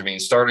challenge. I mean,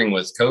 starting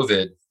with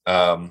COVID,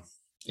 I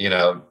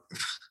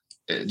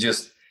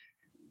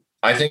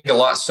think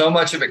so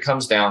much of it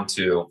comes down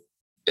to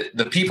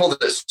the people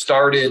that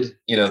started,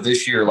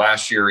 this year,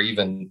 last year,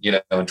 even, in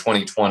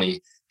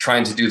 2020,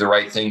 trying to do the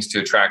right things to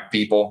attract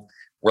people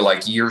were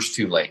like years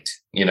too late.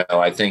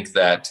 I think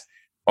that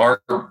I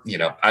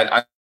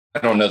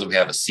don't know that we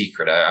have a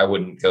secret. I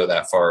wouldn't go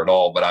that far at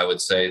all, but I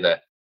would say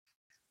that,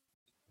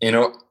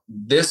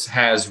 this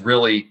has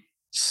really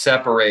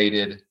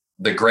separated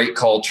the great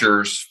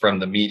cultures from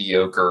the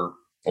mediocre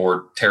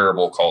or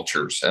terrible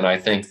cultures. And I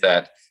think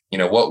that,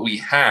 what we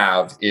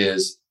have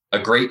is a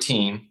great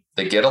team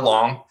that get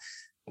along.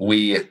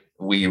 We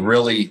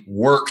really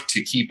work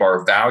to keep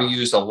our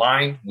values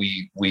aligned.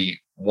 We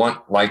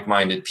want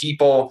like-minded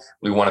people.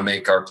 We want to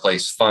make our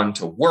place fun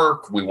to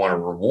work. We want to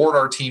reward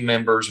our team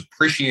members,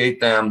 appreciate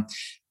them.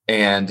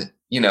 And,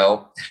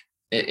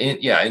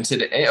 and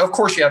today, of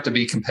course, you have to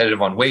be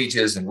competitive on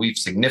wages. And we've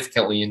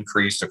significantly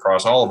increased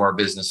across all of our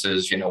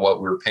businesses,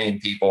 what we're paying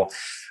people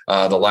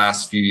the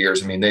last few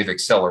years. I mean, they've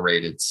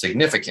accelerated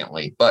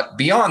significantly. But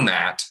beyond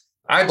that,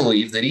 I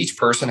believe that each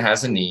person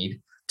has a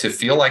need to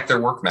feel like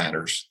their work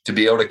matters, to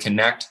be able to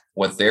connect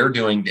what they're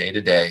doing day to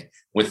day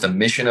with the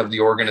mission of the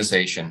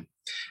organization.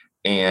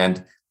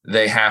 And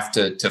they have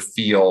to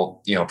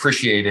feel,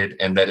 appreciated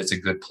and that it's a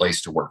good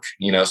place to work.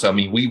 So, I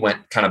mean, we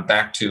went kind of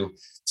back to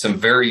some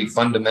very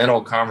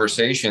fundamental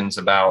conversations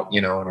about,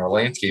 in our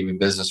landscaping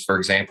business, for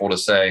example, to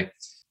say,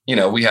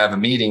 we have a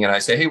meeting and I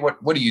say, hey,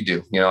 what do you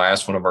do? I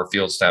asked one of our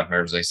field staff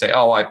members, they say,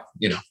 oh,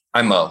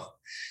 I mow.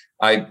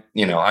 I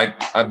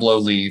blow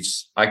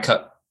leaves. I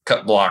cut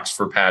blocks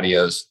for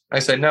patios. I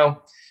said,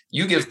 no,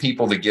 you give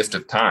people the gift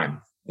of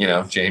time.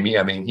 Jamie,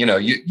 I mean,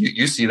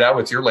 you see that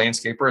with your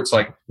landscaper. It's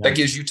like that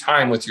gives you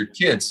time with your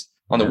kids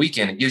on the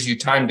weekend. It gives you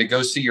time to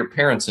go see your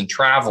parents and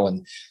travel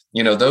and,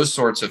 those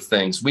sorts of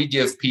things. We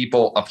give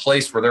people a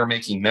place where they're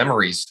making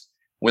memories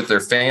with their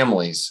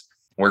families,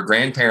 where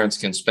grandparents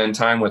can spend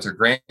time with their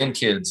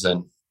grandkids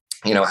and,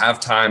 have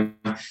time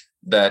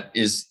that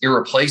is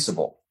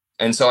irreplaceable.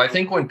 And so I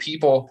think when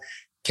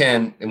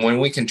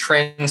we can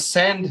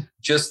transcend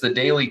just the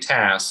daily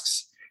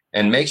tasks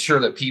and make sure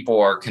that people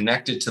are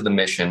connected to the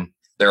mission,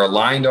 they're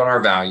aligned on our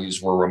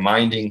values, we're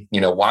reminding,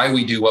 why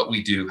we do what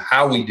we do,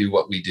 how we do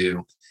what we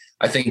do.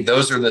 I think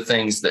those are the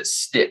things that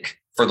stick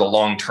for the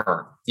long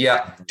term.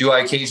 Yeah. Do I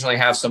occasionally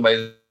have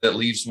somebody that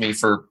leaves me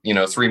for,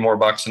 $3 more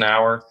an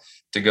hour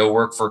to go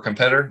work for a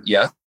competitor?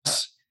 Yes,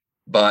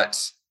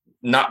 but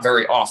not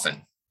very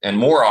often. And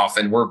more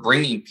often we're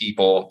bringing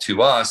people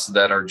to us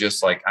that are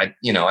just like, I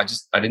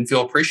didn't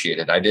feel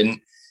appreciated. I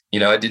didn't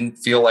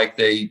feel like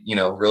they,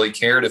 really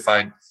cared if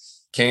I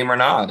came or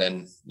not.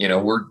 And,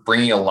 we're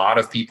bringing a lot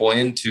of people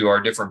into our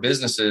different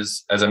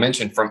businesses, as I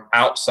mentioned, from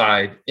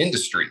outside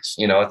industries.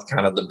 It's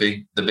kind of the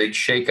big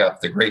shakeup,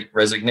 the great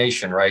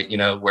resignation, right?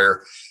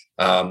 Where,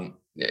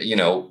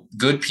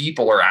 good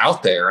people are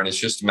out there and it's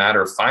just a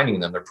matter of finding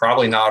them. They're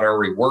probably not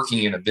already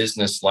working in a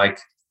business like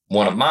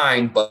one of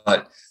mine,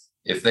 but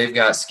if they've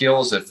got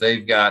skills, if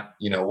they've got,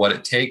 what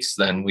it takes,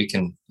 then we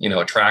can,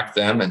 attract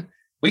them and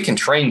we can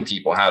train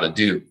people how to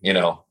do,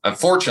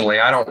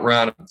 unfortunately, I don't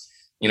run,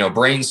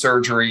 brain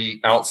surgery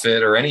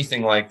outfit or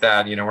anything like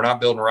that. We're not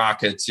building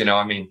rockets,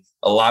 I mean,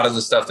 a lot of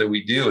the stuff that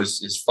we do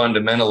is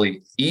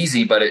fundamentally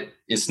easy, but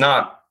it's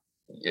not,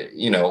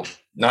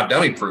 not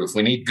dummy proof.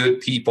 We need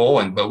good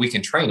people but we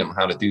can train them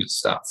how to do the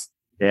stuff.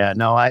 Yeah,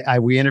 no,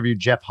 we interviewed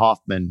Jeff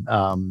Hoffman.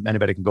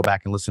 Anybody can go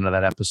back and listen to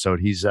that episode.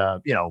 He's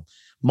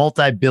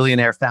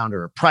multi-billionaire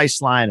founder of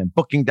Priceline and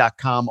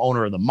Booking.com,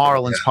 owner of the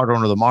Marlins, part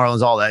owner of the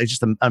Marlins, all that. He's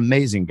just an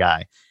amazing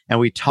guy. And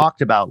we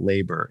talked about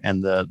labor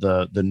and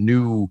the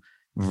new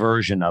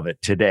version of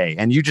it today.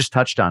 And you just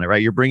touched on it,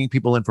 right? You're bringing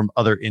people in from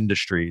other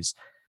industries.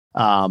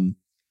 And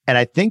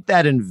I think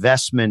that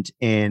investment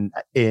in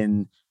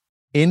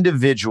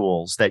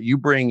individuals that you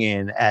bring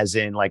in, as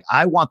in like,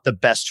 I want the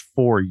best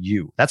for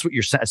you. That's what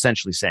you're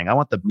essentially saying. I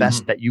want the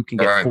best that you can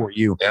get for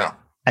you. Yeah.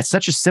 That's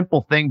such a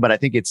simple thing, but I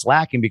think it's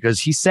lacking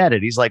because he said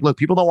it. He's like, look,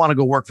 people don't want to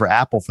go work for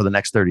Apple for the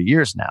next 30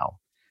 years now.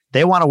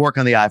 They want to work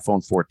on the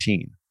iPhone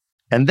 14.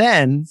 And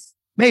then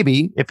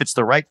maybe if it's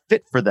the right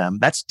fit for them,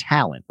 that's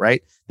talent,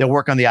 right? They'll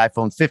work on the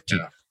iPhone 15.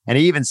 Yeah. And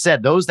he even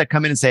said those that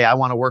come in and say, I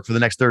want to work for the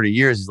next 30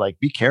 years. He's like,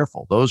 be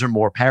careful. Those are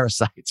more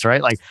parasites,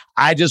 right? Like,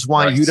 I just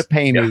want you to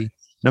pay me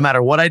no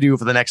matter what I do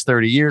for the next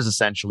 30 years,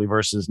 essentially,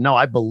 versus no,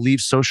 I believe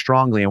so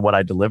strongly in what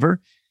I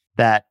deliver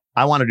that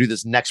I want to do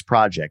this next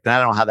project. And I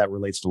don't know how that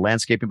relates to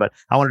landscaping, but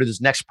I want to do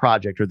this next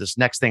project or this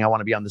next thing. I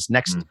want to be on this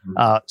next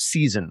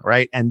season,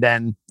 right? And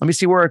then let me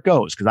see where it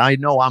goes, because I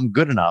know I'm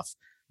good enough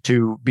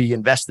to be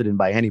invested in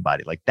by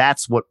anybody. Like,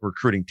 that's what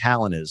recruiting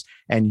talent is.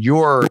 And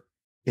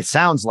it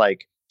sounds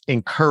like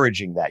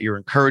encouraging that. You're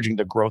encouraging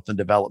the growth and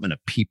development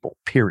of people,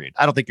 period.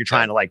 I don't think you're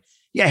trying to like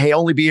yeah, hey,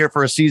 only be here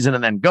for a season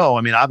and then go.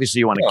 I mean, obviously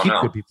you want to keep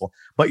no. good people,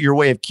 but your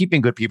way of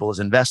keeping good people is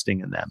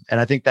investing in them. And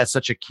I think that's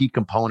such a key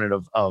component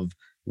of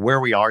where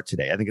we are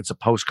today. I think it's a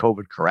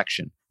post-COVID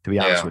correction, to be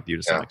honest with you,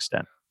 to some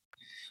extent.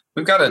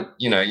 We've got to,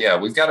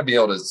 we've got to be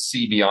able to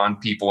see beyond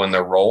people in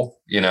their role.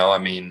 I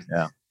mean,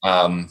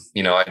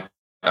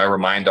 I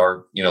remind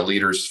our,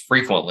 leaders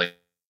frequently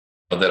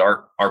that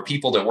our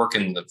people that work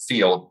in the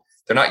field,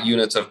 they're not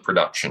units of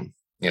production.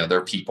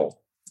 They're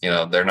people.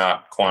 They're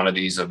not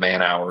quantities of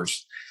man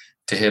hours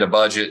to hit a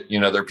budget.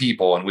 They're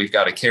people, and we've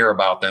got to care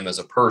about them as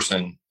a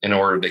person in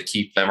order to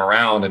keep them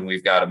around. And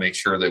we've got to make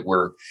sure that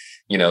we're,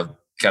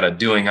 kind of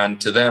doing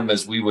unto them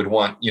as we would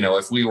want,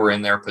 if we were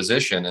in their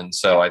position. And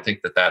so I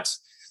think that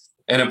that's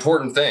an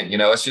important thing.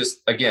 It's just,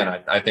 again,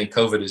 I think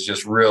COVID has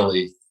just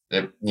really,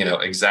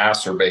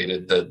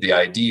 exacerbated the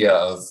idea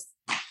of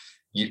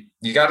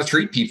you got to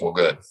treat people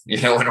good,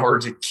 in order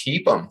to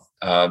keep them.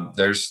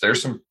 There's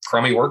some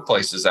crummy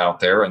workplaces out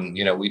there, and,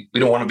 we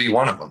don't want to be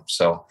one of them.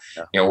 So,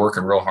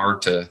 working real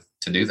hard to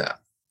do that.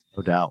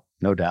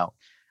 No doubt.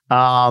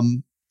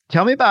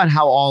 Tell me about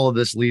how all of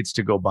this leads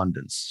to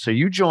GoBundance. So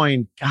you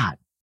joined, God,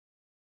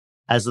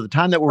 as of the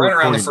time that we're right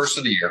around the first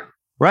of the year,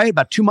 right?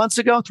 About 3 months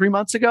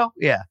ago.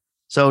 Yeah.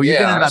 So you've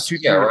been in about 2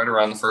 years. Yeah, right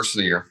around the first of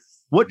the year.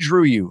 What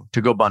drew you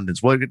to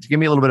GoBundance? Well, give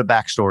me a little bit of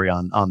backstory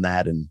on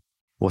that, and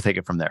we'll take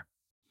it from there.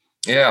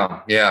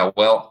 Yeah.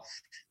 Well,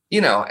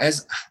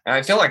 as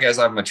I feel like as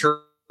I've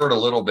matured a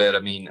little bit, I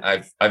mean,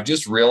 I've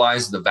just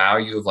realized the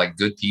value of like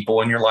good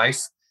people in your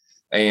life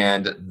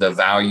and the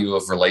value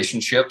of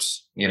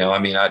relationships. I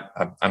mean,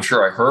 I'm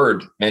sure I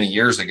heard many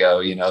years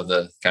ago,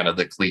 the kind of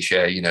the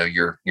cliche,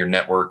 your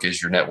network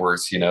is your net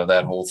worth,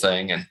 that whole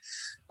thing. And,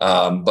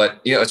 but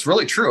it's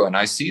really true. And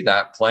I see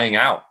that playing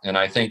out. And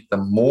I think the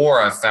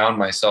more I've found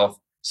myself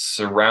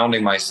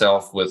surrounding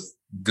myself with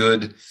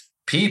good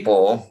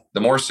people,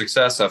 the more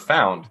success I've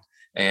found.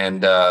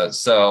 And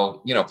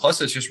so, plus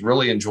it's just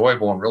really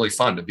enjoyable and really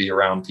fun to be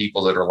around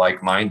people that are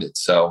like-minded.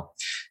 So,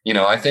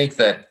 I think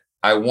that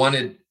I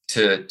wanted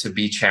to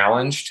be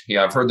challenged.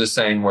 I've heard this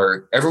saying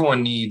where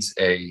everyone needs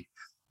a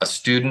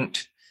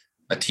student,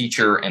 a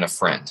teacher, and a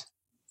friend.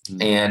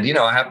 Mm-hmm. And,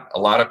 I have a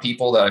lot of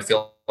people that I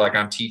feel like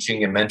I'm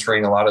teaching and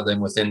mentoring, a lot of them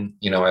within,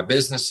 my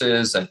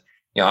businesses, and,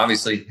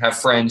 obviously have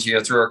friends,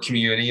 through our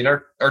community and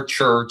our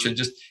church and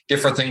just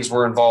different things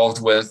we're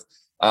involved with.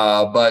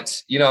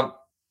 But,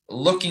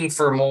 looking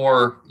for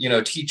more,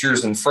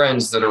 teachers and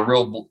friends that are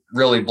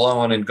really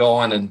blowing and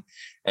going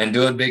and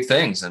doing big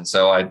things. And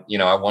so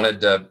I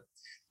wanted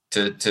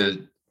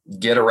to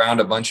get around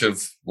a bunch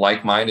of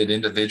like-minded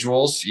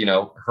individuals,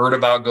 heard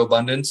about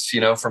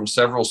GoBundance, from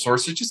several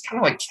sources, just kind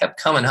of like kept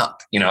coming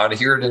up, I'd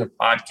hear it in a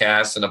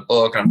podcast and a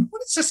book. And I'm like,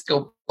 what is this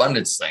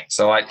GoBundance thing?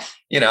 So I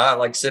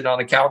like sitting on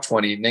the couch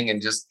one evening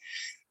and just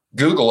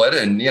Google it,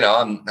 and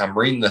I'm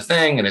reading the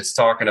thing, and it's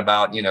talking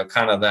about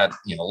kind of that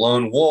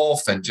lone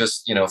wolf, and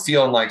just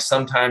feeling like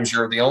sometimes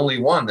you're the only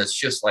one that's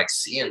just like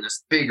seeing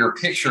this bigger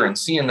picture and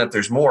seeing that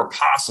there's more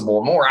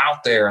possible, more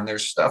out there, and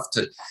there's stuff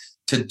to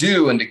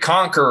do and to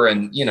conquer.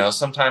 And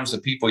sometimes the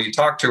people you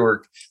talk to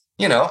are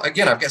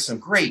again, I've got some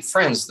great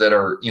friends that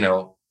are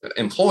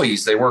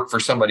employees, they work for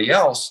somebody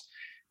else,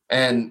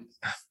 and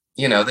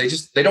they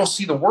don't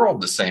see the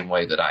world the same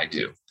way that I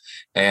do.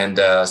 And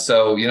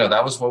so,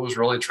 that was what was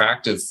really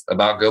attractive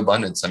about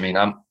GoBundance. I mean,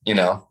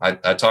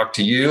 I talked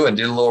to you and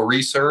did a little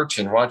research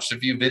and watched a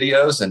few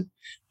videos, and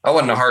I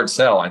wasn't a hard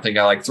sell. I think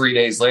 3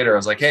 days later, I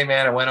was like, hey,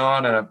 man, I went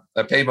on and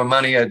I paid my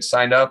money. I'd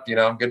signed up,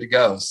 I'm good to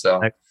go.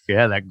 So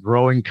that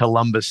growing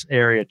Columbus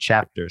area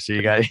chapter. So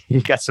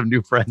you got some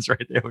new friends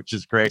right there, which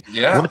is great.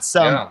 Yeah. What's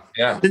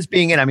since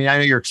being in, I mean, I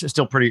know you're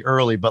still pretty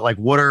early, but like,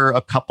 what are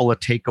a couple of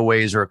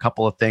takeaways or a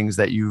couple of things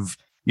that you've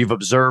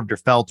observed or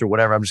felt or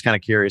whatever? I'm just kind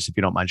of curious if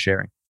you don't mind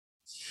sharing.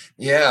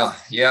 Yeah.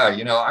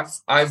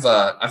 I've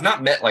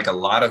not met like a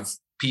lot of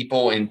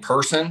people in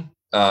person.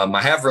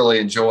 I have really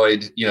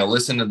enjoyed,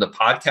 listening to the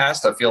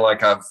podcast. I feel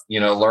like I've,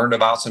 learned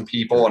about some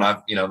people, and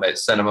I've,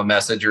 sent them a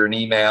message or an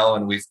email,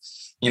 and we've,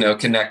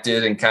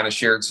 connected and kind of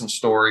shared some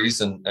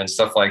stories and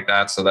stuff like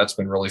that. So that's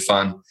been really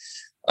fun.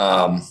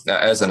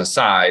 As an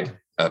aside,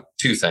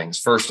 two things.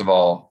 First of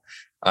all,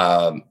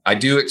 I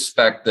do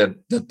expect that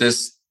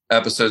this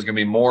episode is going to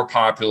be more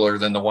popular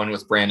than the one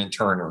with Brandon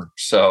Turner.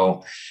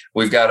 So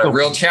we've got a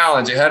real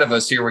challenge ahead of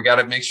us here. We got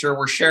to make sure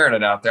we're sharing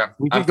it out there.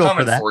 I'm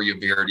coming for you,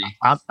 Beardy.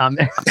 I'm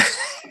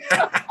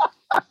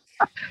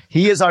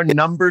He is our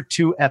number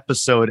 2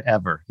 episode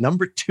ever.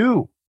 Number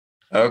 2.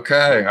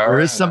 Okay. There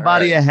is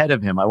somebody ahead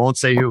of him. I won't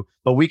say who,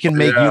 but we can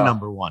make you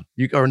number 1.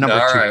 You or number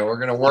 2. All right. We're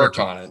going to work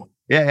on it.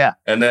 Yeah.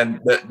 And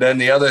then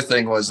the other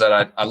thing was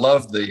that I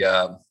love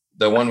the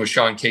one with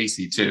Sean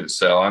Casey too.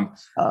 So I'm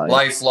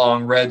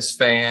lifelong Reds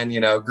fan,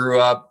 grew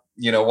up,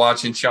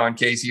 watching Sean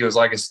Casey. He was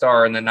like a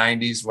star in the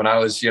 90s when I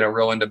was,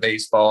 real into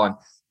baseball. And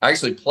I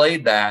actually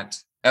played that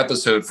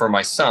episode for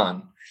my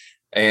son,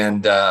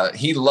 and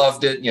he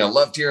loved it,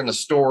 loved hearing the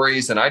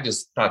stories. And I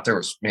just thought there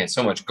was,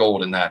 so much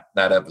gold in that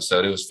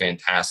episode. It was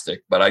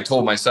fantastic. But I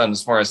told my son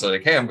this morning, I said,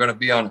 like, hey, I'm going to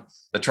be on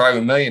the Tribe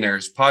of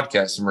Millionaires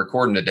podcast I'm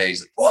recording today.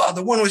 He's like, wow,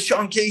 the one with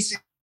Sean Casey.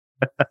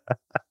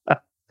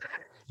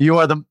 You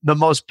are the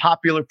most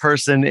popular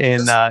person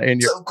in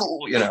your. So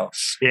cool, you know.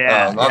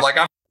 Yeah. I'm like,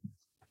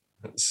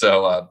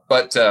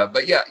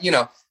 but yeah, you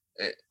know,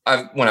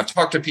 when I've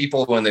talked to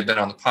people when they've been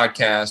on the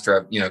podcast,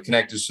 or I've, you know,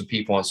 connected with some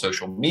people on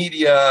social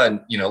media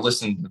and, you know,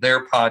 listened to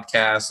their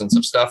podcasts and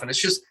some stuff. And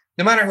it's just,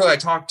 no matter who I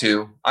talk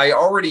to, I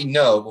already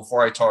know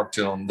before I talk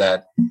to them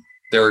that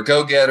they're a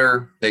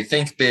go-getter. They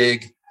think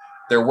big.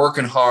 They're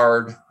working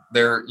hard.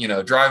 They're, you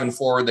know, driving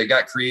forward. They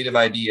got creative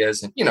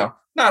ideas, and, you know,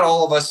 not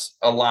all of us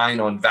align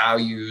on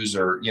values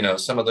or, you know,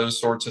 some of those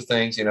sorts of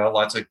things. You know,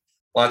 lots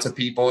of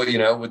people, you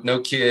know, with no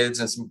kids,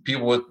 and some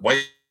people with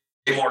way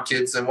more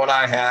kids than what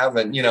I have.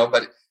 And, you know,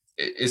 but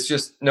it's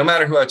just, no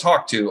matter who I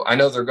talk to, I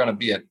know they're going to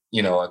be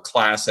a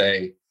class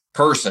A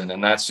person.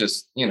 And that's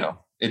just, you know,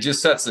 it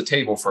just sets the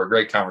table for a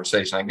great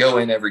conversation. I go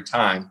in every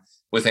time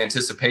with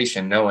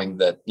anticipation, knowing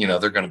that, you know,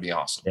 they're going to be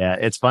awesome. Yeah,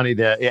 it's funny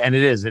and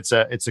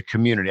it's a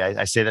community.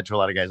 I say that to a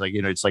lot of guys, like,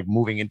 you know, it's like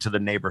moving into the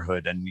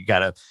neighborhood, and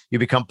you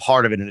become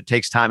part of it, and it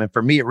takes time. And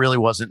for me, it really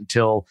wasn't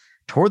until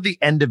toward the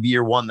end of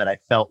year one that I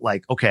felt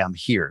like, okay, I'm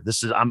here.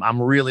 I'm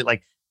really,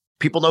 like,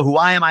 people know who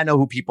I am. I know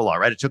who people are,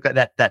 right? It took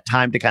that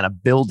time to kind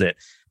of build it.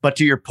 But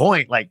to your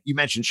point, like you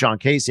mentioned Sean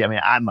Casey, I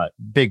mean, I'm a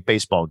big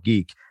baseball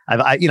geek.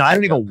 I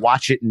don't even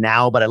watch it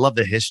now, but I love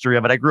the history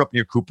of it. I grew up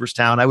near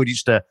Cooperstown. I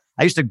used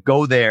to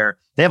go there.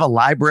 They have a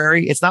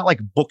library. It's not like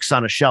books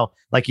on a shelf.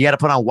 Like, you got to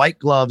put on white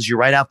gloves. You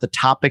write out the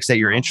topics that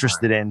you're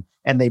interested in,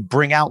 and they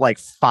bring out like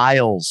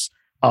files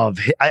of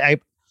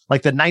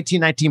like the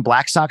 1919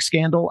 Black Sox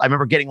scandal. I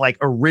remember getting like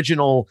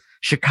original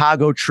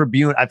Chicago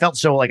Tribune. I felt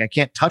so like, I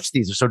can't touch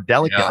these. They're so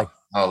delicate. Yeah. Like,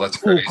 oh, that's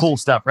cool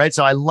stuff, right?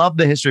 So I love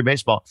the history of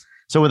baseball.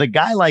 So with a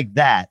guy like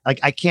that, like,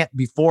 I can't,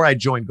 before I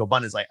joined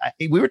GoBundance, like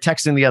we were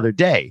texting the other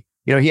day,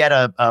 you know, he had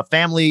a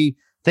family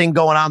thing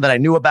going on that I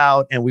knew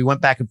about, and we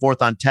went back and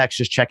forth on text,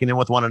 just checking in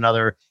with one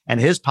another. And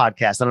his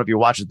podcast, I don't know if you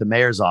watch it, The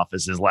Mayor's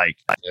Office, is like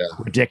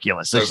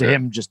ridiculous. So it's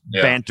him just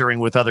bantering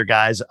with other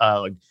guys,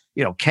 like,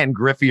 you know, Ken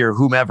Griffey or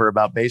whomever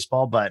about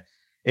baseball, but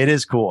it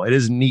is cool. It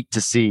is neat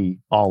to see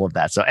all of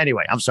that. So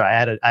anyway, I'm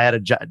sorry, I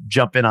had to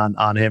jump in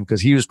on him,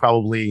 because he was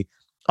probably,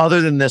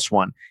 other than this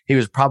one, he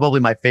was probably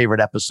my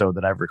favorite episode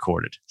that I've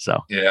recorded.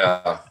 So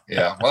yeah.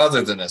 Well,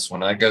 other than this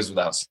one, that goes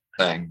without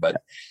saying.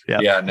 But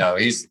no,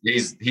 he's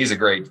a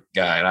great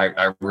guy, and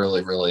I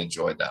really, really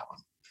enjoyed that one.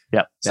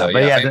 Yep. So if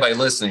anybody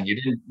listening,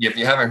 if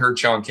you haven't heard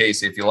Sean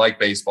Casey, if you like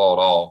baseball at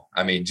all,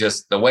 I mean,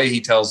 just the way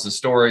he tells the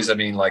stories. I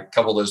mean, like a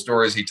couple of those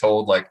stories he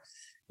told, like,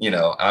 you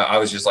know, I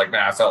was just like,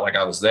 man, I felt like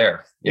I was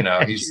there. You know,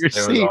 it was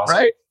awesome.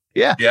 Right?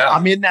 Yeah.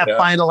 I'm in that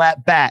final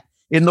at bat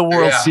in the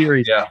World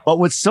Series. Yeah. But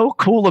what's so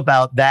cool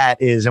about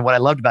that is, and what I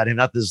loved about him,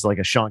 not this is like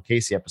a Sean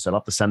Casey episode,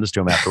 I'll have to send this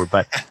to him afterward,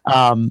 but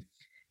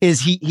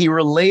is he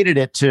related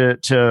it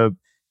to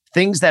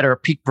things that are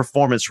peak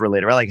performance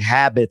related, right? Like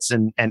habits,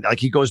 and like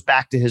he goes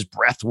back to his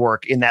breath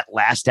work in that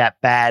last at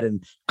bat,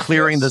 and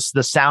clearing the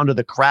sound of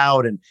the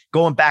crowd, and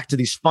going back to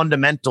these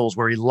fundamentals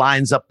where he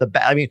lines up the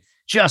bat. I mean,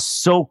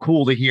 just so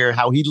cool to hear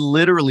how he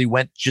literally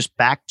went just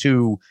back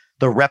to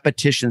the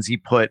repetitions he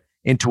put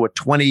into a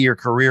 20-year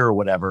career or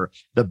whatever,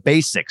 the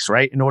basics,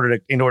 right?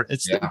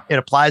 It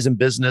applies in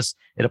business,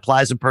 it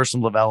applies in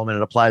personal development,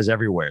 it applies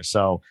everywhere.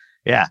 So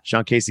yeah,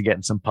 Sean Casey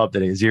getting some pub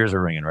today. His ears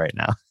are ringing right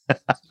now.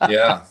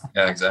 yeah,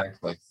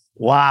 exactly.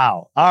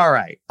 Wow. All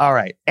right.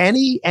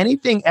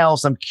 Anything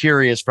else? I'm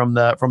curious from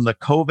the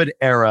COVID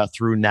era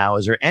through now.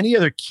 Is there any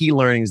other key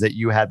learnings that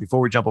you had before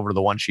we jump over to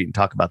the one sheet and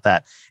talk about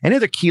that? Any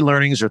other key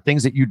learnings or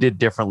things that you did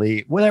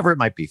differently, whatever it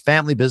might be,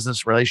 family,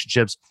 business,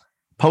 relationships,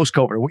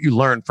 post-COVID, what you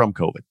learned from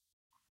COVID?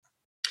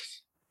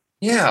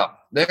 Yeah,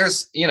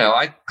 there's, you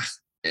know,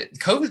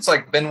 COVID's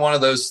like been one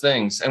of those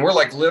things. And we're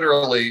like,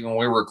 literally, when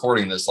we were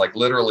recording this, like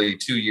literally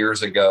 2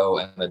 years ago,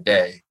 and the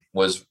day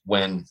was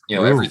when, you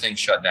know, everything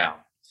shut down.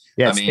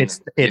 Yes, I mean,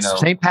 it's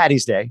St.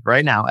 Patty's Day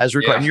right now as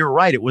we're recording. You're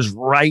right. It was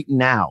right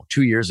now,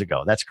 2 years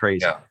ago. That's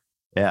crazy.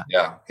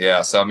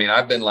 Yeah. So, I mean,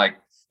 I've been like,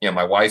 you know,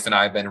 my wife and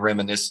I have been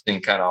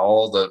reminiscing kind of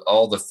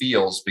all the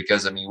feels,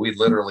 because I mean, we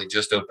literally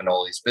just opened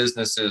all these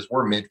businesses.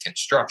 We're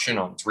mid-construction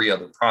on 3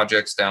 other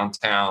projects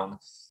downtown.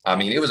 I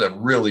mean, it was a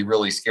really,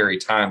 really scary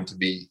time to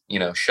be, you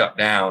know, shut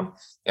down.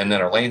 And then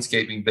our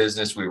landscaping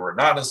business, we were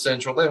not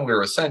essential. Then we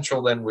were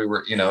essential. Then we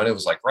were, you know, and it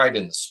was like right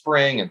in the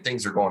spring, and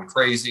things are going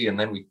crazy. And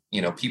then we,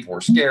 you know, people were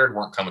scared,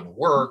 weren't coming to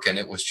work. And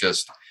it was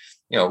just,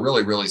 you know,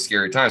 really, really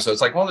scary time. So it's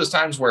like one of those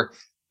times where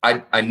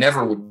I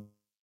never would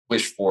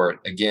wish for it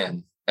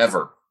again,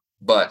 ever.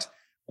 But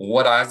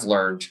what I've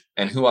learned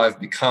and who I've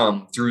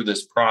become through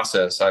this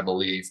process, I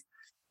believe,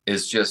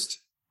 is just,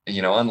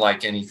 you know,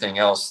 unlike anything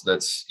else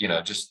that's, you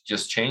know,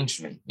 just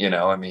changed me, you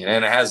know, I mean,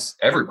 and it has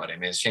everybody. I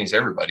mean, it's changed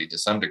everybody to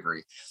some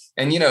degree.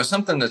 And, you know,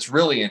 something that's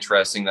really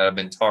interesting that I've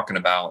been talking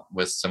about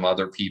with some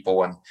other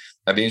people, and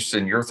I'd be interested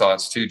in your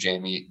thoughts too,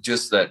 Jamie,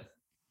 just that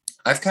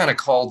I've kind of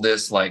called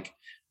this, like,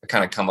 I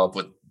kind of come up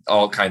with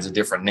all kinds of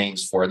different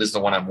names for it. This is the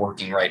one I'm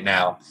working right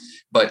now,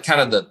 but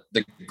kind of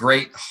the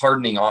great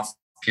hardening off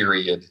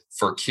period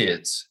for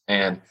kids.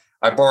 And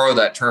I borrow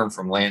that term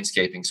from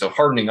landscaping. So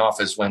hardening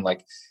off is when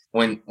like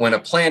when a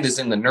plant is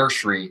in the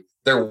nursery,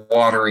 they're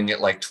watering it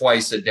like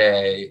twice a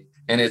day,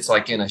 and it's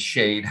like in a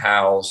shade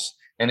house,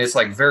 and it's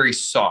like very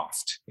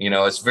soft.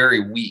 It's very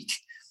weak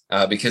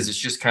because it's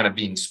just kind of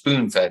being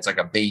spoon fed. It's like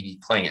a baby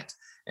plant.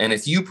 And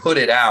if you put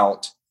it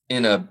out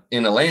in a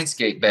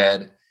landscape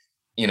bed,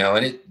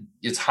 and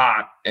it's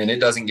hot and it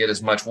doesn't get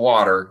as much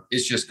water,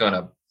 it's just going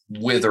to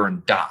wither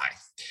and die.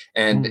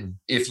 And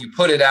if you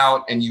put it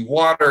out and you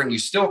water and you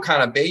still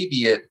kind of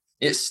baby it,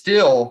 it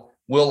still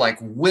will like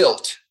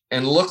wilt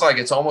and look like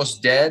it's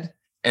almost dead.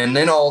 And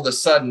then all of a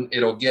sudden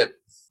it'll get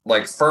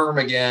like firm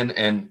again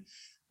and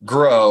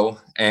grow,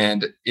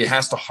 and it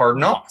has to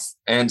harden off.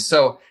 And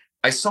so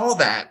I saw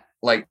that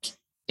like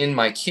in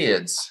my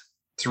kids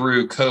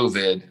through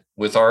COVID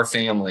with our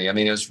family. I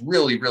mean, it was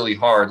really, really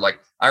hard. Like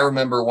I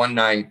remember one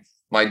night,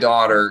 my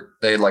daughter,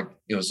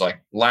 it was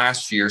like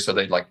last year. So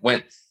they like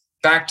went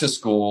back to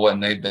school,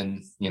 and they'd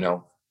been,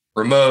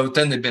 remote,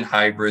 then they'd been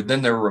hybrid,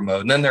 then they're remote,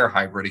 and then they're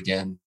hybrid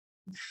again.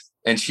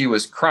 And she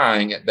was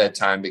crying at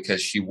bedtime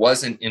because she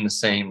wasn't in the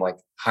same like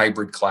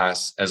hybrid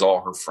class as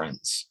all her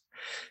friends.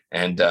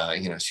 And,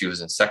 she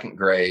was in second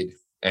grade,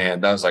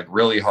 and that was like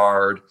really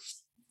hard.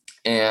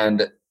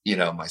 And,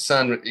 my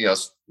son,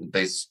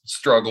 they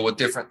struggle with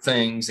different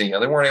things. And,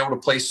 they weren't able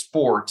to play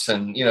sports,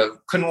 and,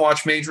 couldn't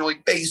watch Major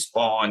League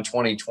Baseball in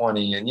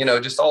 2020.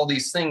 And, just all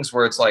these things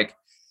where it's like,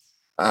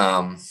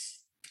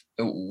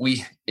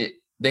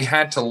 they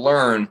had to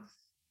learn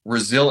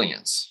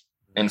resilience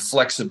and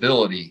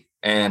flexibility.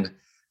 And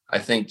I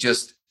think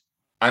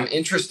I'm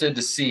interested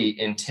to see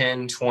in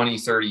 10, 20,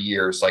 30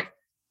 years, like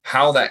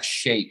how that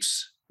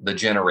shapes the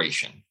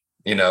generation,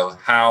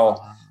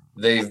 how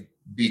they've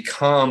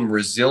become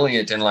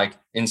resilient, and like,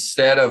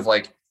 instead of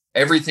like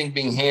everything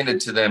being handed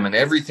to them and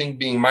everything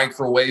being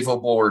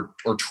microwavable or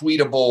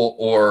tweetable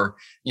or,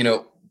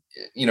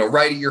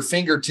 right at your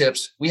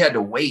fingertips, we had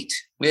to wait.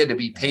 We had to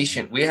be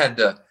patient. We had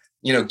to,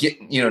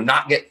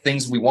 not get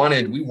things we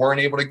wanted. We weren't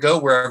able to go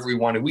wherever we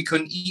wanted. We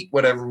couldn't eat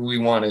whatever we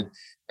wanted.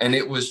 And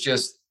it was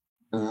just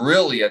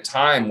really a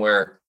time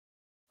where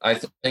I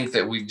think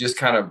that we've just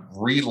kind of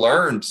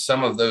relearned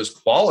some of those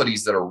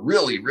qualities that are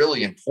really,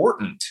 really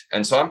important.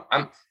 And so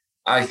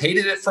I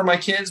hated it for my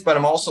kids, but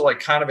I'm also like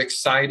kind of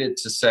excited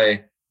to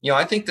say,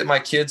 I think that my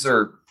kids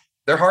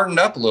they're hardened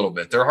up a little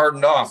bit. They're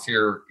hardened off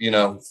here,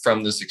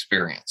 from this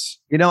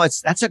experience.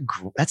 That's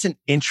an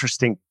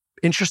interesting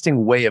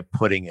way of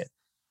putting it.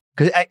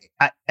 Because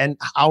and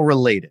I'll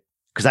relate it,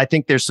 because I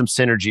think there's some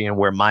synergy in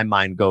where my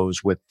mind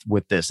goes with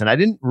this. And I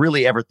didn't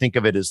really ever think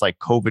of it as like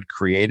COVID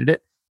created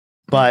it,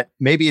 but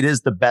maybe it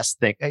is the best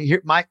thing.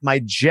 Here,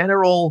 my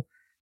general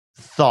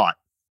thought,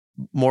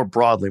 more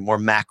broadly, more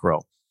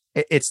macro,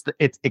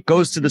 it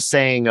goes to the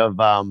saying of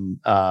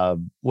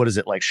what is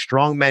it, like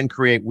strong men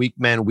create weak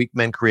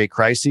men create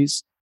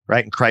crises,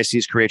 right? And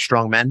crises create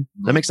strong men.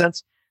 Does that make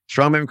sense?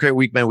 Strong men create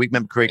weak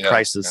men create a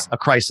crisis,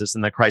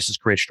 and the crisis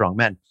creates strong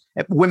men.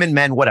 Women,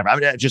 men, whatever. I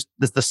mean, just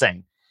the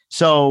saying.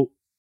 So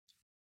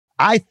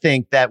I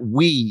think that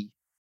we,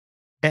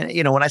 and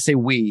when I say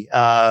we,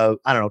 I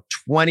don't know,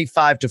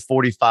 25 to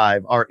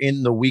 45 are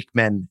in the weak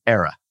men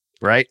era,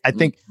 right? I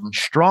think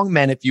strong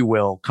men, if you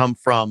will, come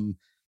from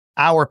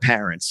our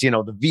parents,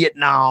 the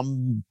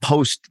Vietnam,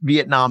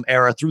 post-Vietnam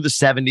era through the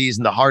 70s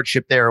and the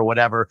hardship there or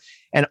whatever.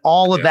 And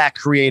all of that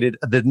created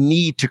the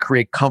need to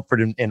create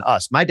comfort in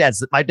us. My dad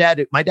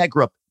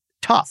grew up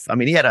tough. I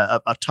mean, he had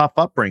a tough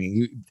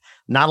upbringing.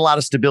 Not a lot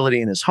of stability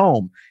in his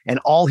home. And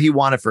all he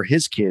wanted for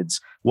his kids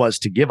was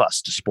to give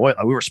us, to spoil.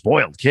 We were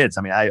spoiled kids.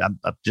 I mean, I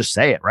just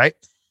say it, right?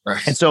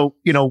 And so,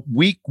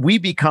 we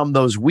become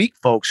those weak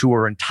folks who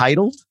are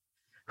entitled,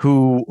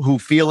 who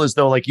feel as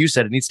though, like you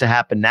said, it needs to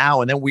happen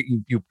now. And then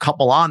you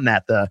couple on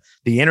that the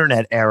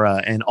internet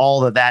era and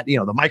all of that,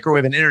 the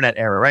microwave and internet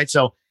era, right?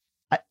 So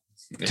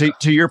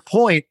to your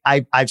point,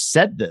 I've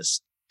said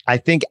this. I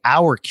think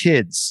our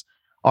kids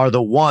are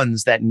the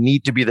ones that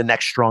need to be the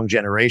next strong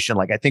generation.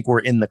 Like, I think we're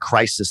in the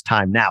crisis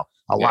time now.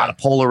 A lot of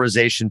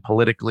polarization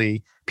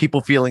politically, people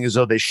feeling as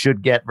though they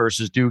should get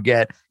versus do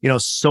get,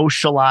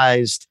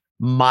 socialized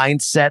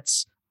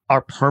mindsets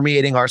are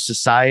permeating our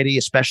society,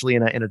 especially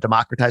in a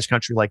democratized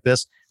country like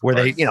this, where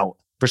they,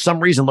 for some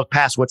reason look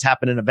past what's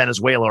happening in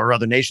Venezuela or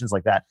other nations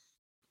like that.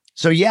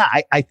 So yeah,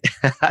 I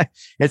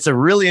it's a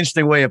really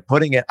interesting way of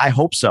putting it. I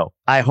hope so.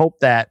 I hope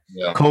that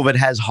COVID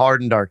has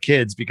hardened our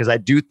kids, because I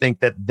do think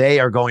that they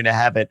are going to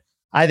have it.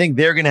 I think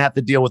they're going to have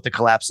to deal with the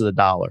collapse of the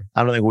dollar.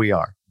 I don't think we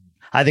are.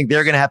 I think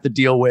they're going to have to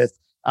deal with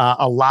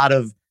a lot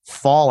of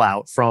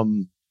fallout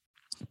from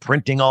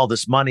printing all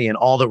this money and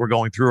all that we're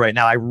going through right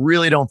now. I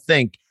really don't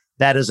think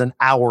that is an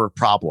our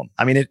problem.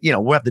 I mean,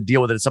 we'll have to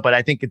deal with it at some point.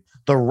 I think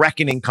the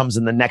reckoning comes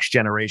in the next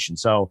generation.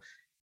 So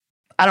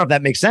I don't know if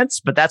that makes sense,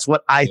 but that's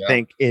what I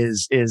think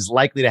is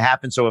likely to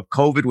happen. So if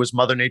COVID was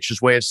Mother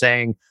Nature's way of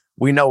saying,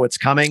 we know it's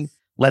coming,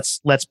 let's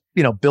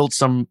build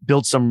some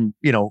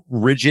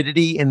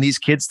rigidity in these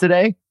kids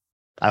today.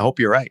 I hope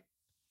you're right.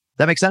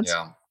 That makes sense.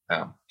 Yeah.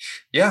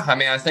 Yeah. I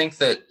mean, I think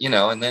that,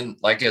 and then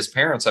like as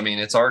parents, I mean,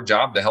 it's our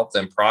job to help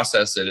them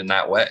process it in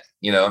that way,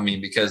 I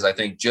mean, because I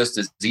think just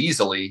as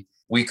easily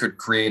we could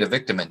create a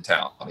victim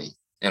mentality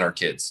in our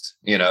kids,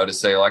 to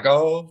say like,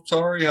 oh,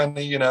 sorry,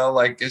 honey,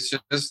 like it's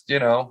just, it's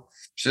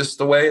just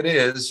the way it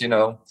is,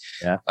 so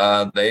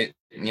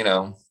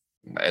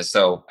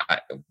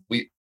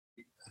we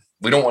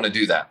don't want to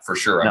do that for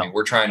sure. No. I mean,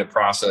 we're trying to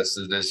process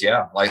this.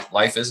 Yeah.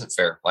 Life isn't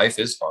fair. Life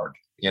is hard,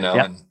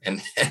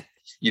 and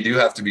you do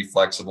have to be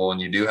flexible and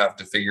you do have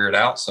to figure it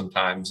out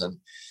sometimes. And,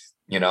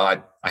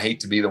 I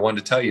hate to be the one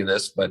to tell you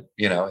this, but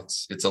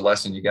it's a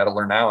lesson you got to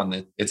learn now.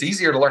 And it's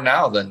easier to learn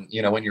now than,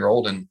 when you're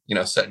old and,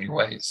 set in your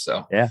ways.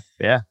 So,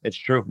 yeah, it's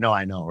true. No,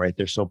 I know. Right.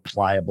 They're so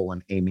pliable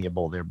and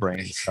amiable, their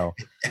brains. So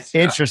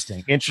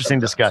interesting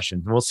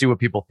discussion. We'll see what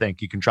people think.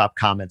 You can drop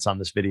comments on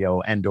this video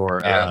and or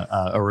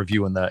a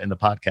review in the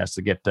podcast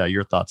to get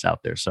your thoughts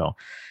out there. So,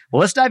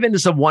 well, let's dive into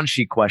some one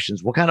sheet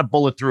questions. We'll kind of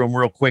bullet through them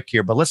real quick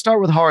here, but let's start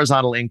with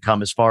horizontal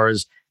income as far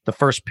as the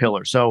first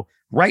pillar. So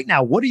right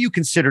now, what do you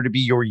consider to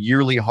be your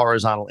yearly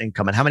horizontal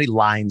income and how many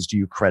lines do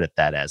you credit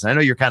that as? And I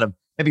know you're kind of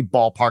maybe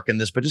ballparking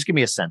this, but just give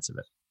me a sense of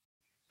it.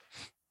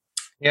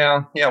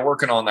 Yeah.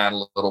 Working on that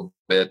a little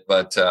bit,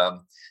 but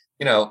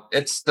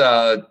it's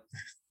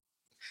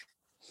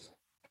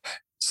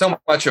so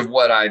much of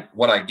what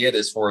I get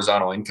as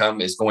horizontal income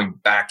is going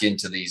back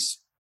into these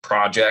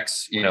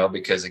projects,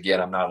 because again,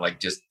 I'm not like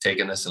just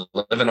taking this and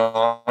living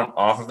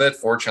off of it.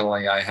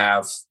 Fortunately, I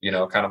have,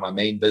 kind of my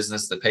main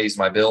business that pays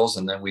my bills.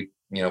 And then we,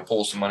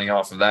 pull some money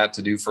off of that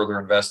to do further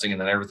investing.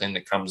 And then everything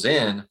that comes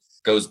in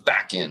goes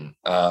back in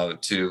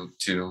to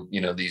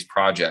these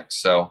projects.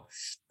 So,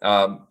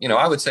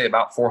 I would say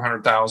about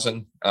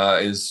 400,000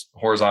 is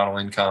horizontal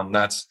income.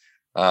 That's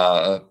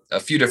a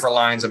few different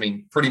lines. I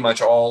mean, pretty much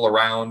all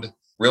around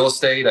real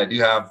estate. I do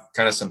have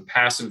kind of some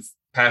passive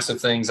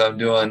things I'm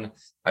doing.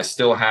 I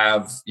still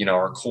have,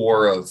 our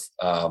core of,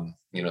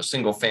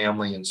 single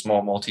family and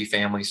small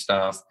multifamily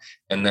stuff.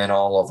 And then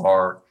all of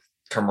our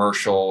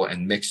commercial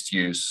and mixed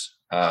use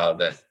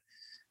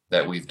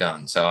that we've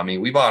done. So, I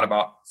mean, we bought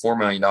about $4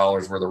 million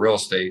worth of real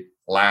estate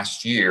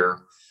last year,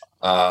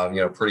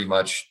 pretty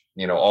much,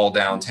 all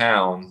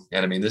downtown.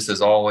 And I mean, this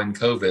is all in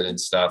COVID and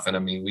stuff. And I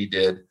mean, we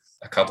did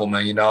a couple $1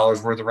 million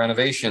worth of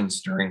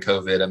renovations during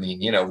COVID. I mean,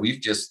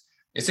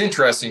 it's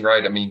interesting,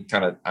 right? I mean,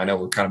 I know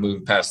we're kind of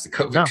moving past the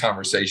COVID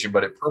conversation,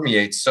 but it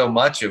permeates so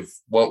much of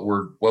what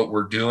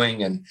we're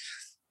doing. And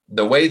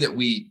the way that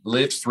we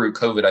lived through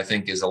COVID, I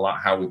think, is a lot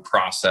how we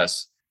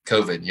process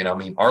COVID. I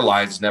mean, our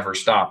lives never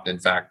stopped. In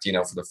fact,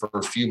 for the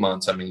first few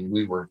months, I mean,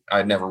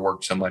 I'd never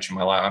worked so much in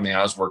my life. I mean,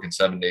 I was working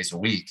 7 days a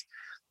week,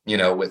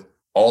 with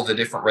all the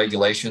different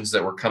regulations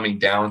that were coming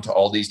down to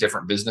all these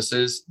different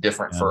businesses,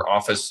 different for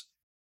office,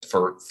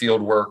 for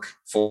field work,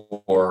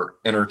 for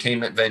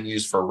entertainment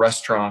venues, for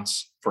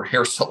restaurants, for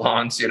hair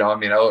salons, I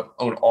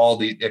own all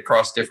the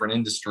across different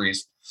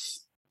industries.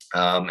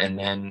 And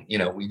then,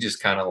 we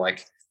just kind of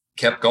like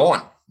kept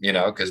going,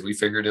 because we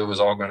figured it was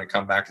all going to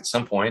come back at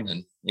some point.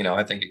 And,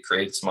 I think it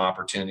created some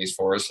opportunities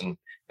for us and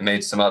it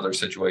made some other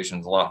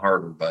situations a lot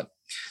harder, but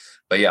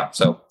yeah.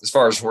 So as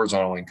far as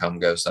horizontal income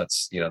goes,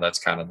 that's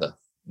kind of the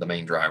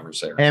main drivers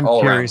there. I'm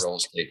all curious. Around real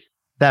estate.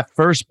 That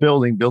first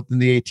building built in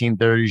the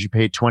 1830s, you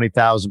paid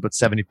 $20,000, put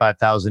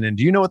 $75,000 in.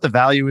 Do you know what the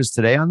value is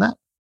today on that?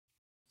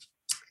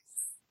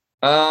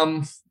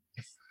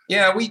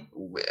 Yeah, we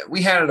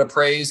had it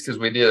appraised because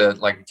we did a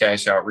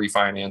cash out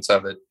refinance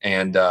of it.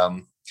 And,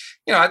 I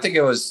think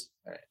it was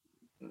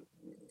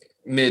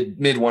mid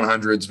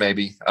 100s,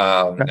 maybe.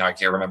 Okay. I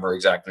can't remember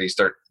exactly.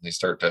 They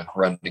start to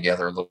run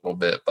together a little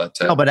bit, but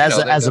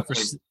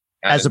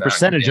as a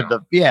percentage of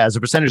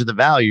the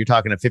value, you're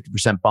talking a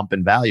 50% bump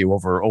in value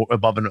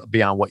above and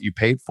beyond what you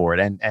paid for it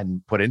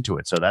and put into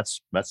it. So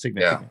that's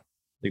significant.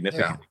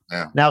 Significant.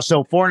 Yeah. Now,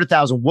 so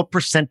 400,000, what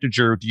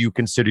percentager do you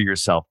consider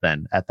yourself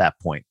then at that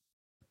point?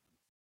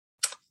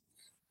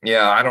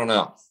 Yeah, I don't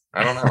know.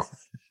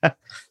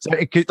 So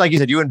like you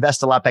said, you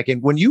invest a lot back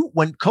in. When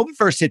COVID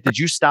first hit, did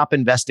you stop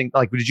investing?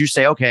 Like, did you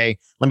say, okay,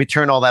 let me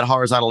turn all that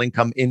horizontal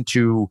income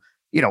into,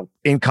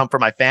 income for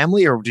my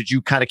family? Or did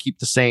you kind of keep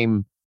the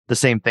same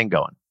thing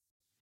going?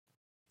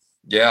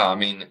 Yeah. I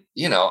mean,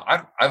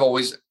 I've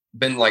always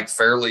been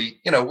fairly,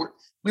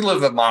 we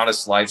live a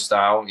modest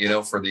lifestyle,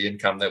 for the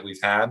income that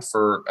we've had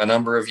for a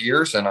number of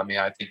years. And I mean,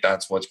 I think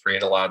that's what's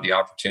created a lot of the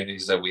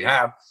opportunities that we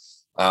have.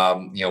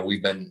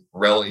 We've been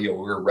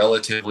we're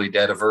relatively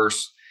debt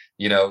averse,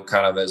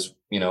 kind of as,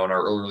 in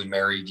our early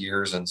married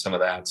years and some of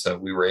that. So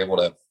we were able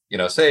to,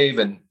 save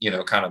and,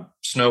 kind of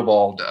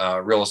snowballed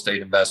real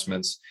estate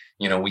investments.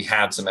 We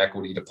had some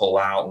equity to pull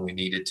out when we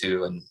needed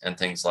to and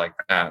things like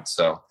that.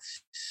 So,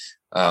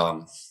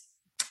 yeah,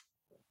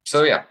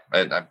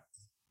 I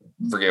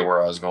forget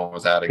where I was going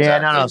with that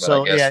exactly. Yeah, no.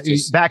 So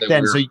back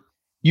then, so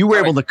you were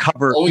able to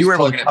cover your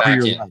life.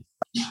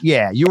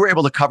 Yeah, you were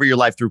able to cover your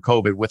life through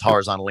COVID with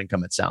horizontal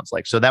income, it sounds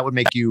like. So that would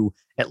make you,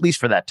 at least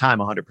for that time,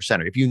 100%.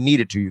 Or if you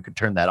needed to, you could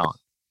turn that on.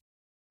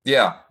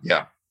 Yeah.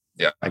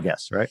 I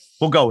guess, right?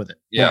 We'll go with it.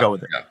 Yeah. We'll go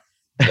with it. Yeah.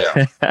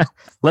 Yeah.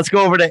 Let's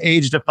go over to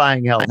age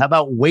defying health. How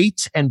about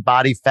weight and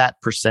body fat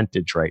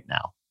percentage right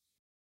now?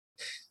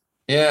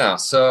 Yeah.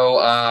 So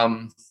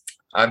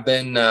I've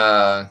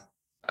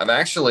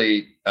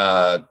actually,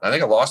 I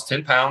think I lost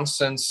 10 pounds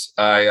since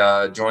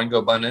I joined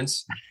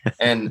GoBundance,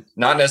 and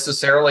not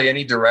necessarily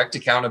any direct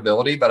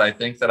accountability, but I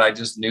think that I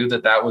just knew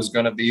that that was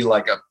going to be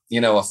like a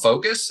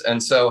focus.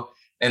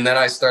 And then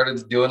I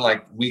started doing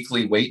like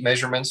weekly weight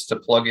measurements to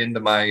plug into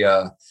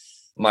my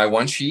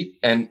one sheet,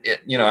 and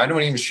I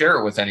don't even share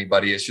it with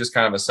anybody. It's just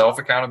kind of a self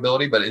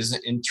accountability, but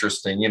isn't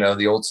interesting.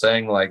 The old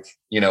saying, like,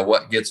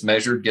 what gets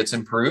measured gets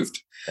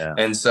improved. Yeah.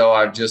 And so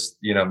I've just,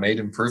 made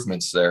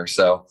improvements there.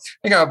 So I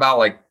think I'm about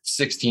like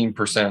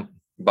 16%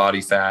 body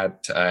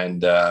fat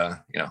and,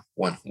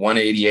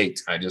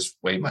 188. I just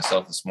weighed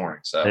myself this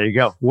morning. So there you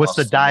go. What's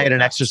the diet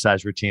and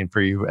exercise routine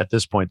for you at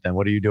this point then?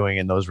 What are you doing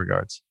in those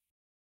regards?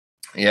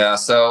 Yeah.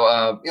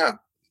 So,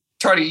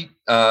 try to eat,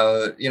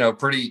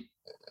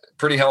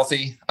 pretty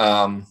healthy.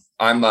 I'm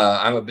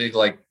a big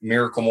like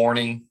Miracle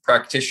Morning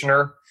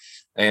practitioner,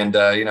 and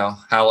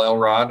Hal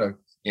Elrod,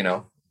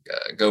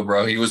 Go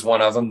Bro. He was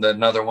one of them.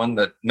 Another one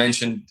that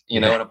mentioned,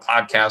 in a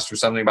podcast or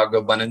something about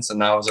GoBundance,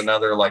 and that was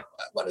another like,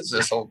 what is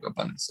this whole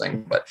GoBundance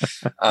thing?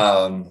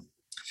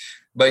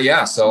 But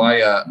yeah. So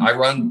I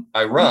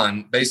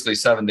run basically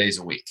 7 days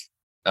a week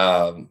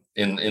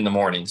in the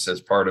mornings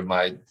as part of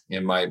my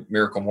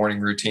Miracle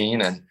Morning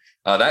routine, and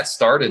that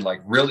started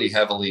like really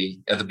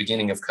heavily at the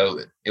beginning of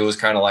COVID. It was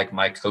kind of like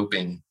my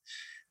coping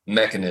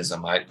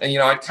mechanism. I'd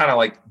kind of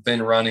like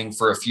been running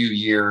for a few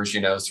years,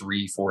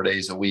 3-4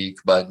 days a week.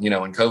 But,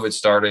 when COVID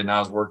started and I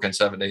was working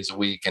 7 days a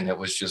week, and it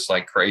was just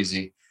like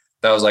crazy.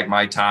 That was like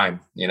my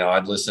time.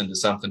 I'd listen to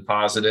something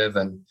positive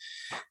and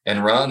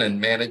run, and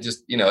man, it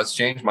just, it's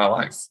changed my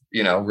life.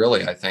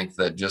 Really, I think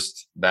that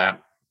just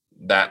that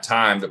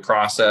time, the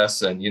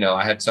process, and,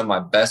 I had some of my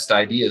best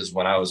ideas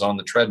when I was on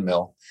the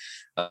treadmill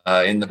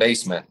in the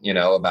basement,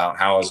 about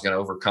how I was going to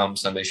overcome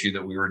some issue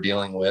that we were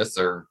dealing with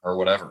or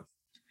whatever.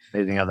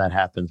 Amazing how that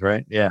happens,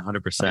 right? Yeah,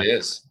 100%. It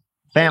is.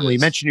 Family, you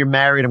mentioned you're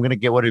married. I'm going to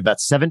get about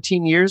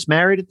 17 years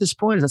married at this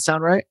point. Does that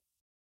sound right?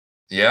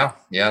 Yeah,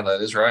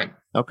 that is right.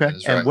 Okay.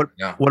 And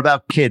right. What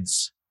about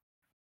kids?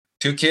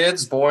 2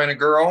 kids, boy and a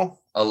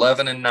girl,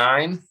 11 and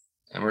 9,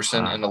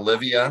 Emerson and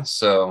Olivia.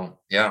 So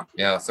yeah,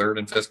 3rd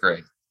and 5th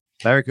grade.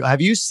 Very cool.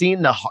 Have you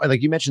seen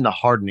like you mentioned the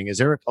hardening? Is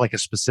there like a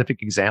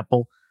specific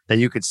example that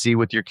you could see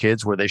with your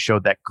kids where they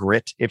showed that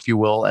grit, if you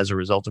will, as a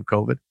result of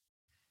COVID?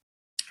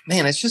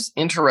 Man, it's just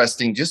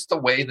interesting, just the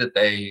way that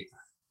I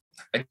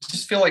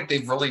just feel like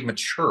they've really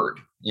matured,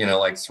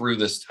 like through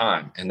this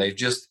time. And they've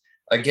just,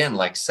 again,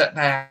 like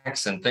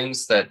setbacks and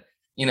things that,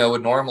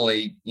 would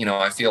normally,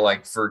 I feel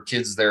like for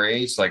kids their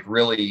age, like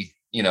really,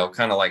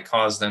 kind of like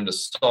cause them to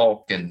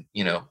sulk and,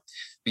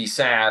 be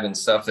sad and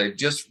stuff. They've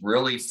just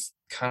really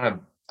kind of,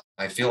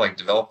 I feel like,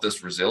 developed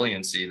this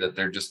resiliency that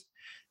they're just,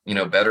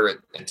 better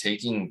at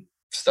taking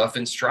stuff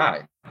in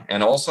stride.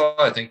 And also,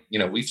 I think,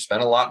 we've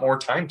spent a lot more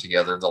time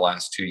together the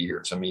last 2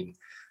 years. I mean,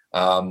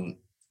 now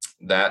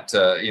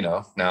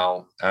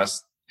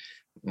as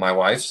my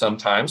wife,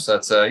 sometimes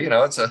that's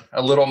it's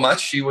a little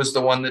much. She was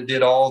the one that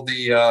did all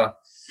the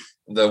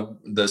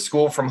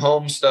school from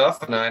home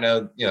stuff. And I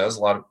know, there's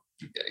a lot of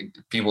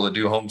people that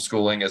do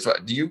homeschooling as well.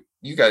 Do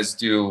you guys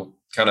do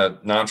kind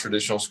of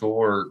non-traditional school,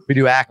 or we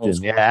do Acton?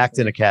 Yeah,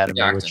 Acton Academy.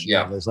 Acton, which,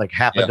 there's like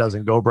half a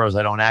dozen Go Bros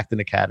that own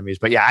Acton Academies.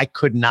 But yeah, I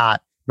could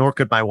not, nor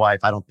could my wife,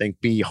 I don't think,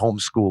 be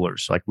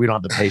homeschoolers. Like, we don't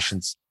have the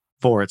patience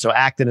for it. So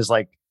Acton is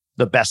like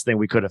the best thing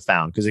we could have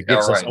found, because it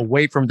gets us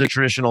away from the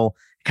traditional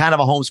kind of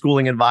a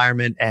homeschooling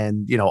environment,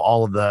 and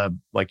all of the,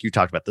 like you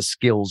talked about, the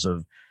skills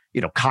of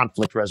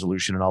conflict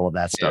resolution and all of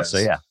that stuff. Yes. So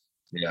yeah.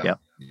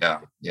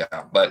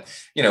 But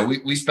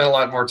we spent a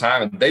lot more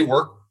time, and they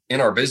work in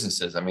our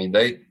businesses. I mean,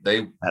 they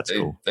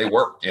cool. They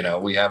work.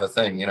 We have a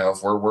thing.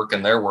 If we're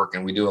working, they're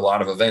working. We do a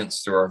lot of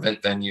events through our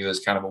event venue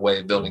as kind of a way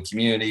of building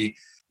community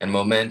and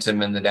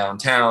momentum in the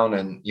downtown.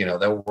 And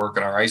they'll work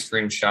in our ice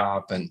cream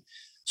shop and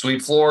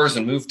sweep floors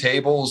and move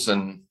tables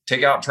and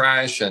take out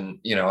trash. And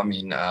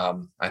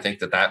I think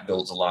that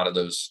builds a lot of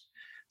those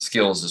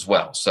skills as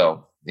well.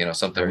 So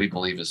something we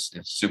believe is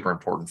super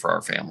important for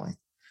our family.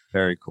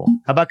 Very cool.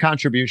 How about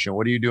contribution?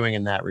 What are you doing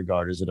in that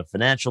regard? Is it a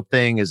financial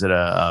thing? Is it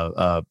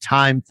a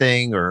time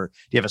thing? Or do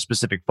you have a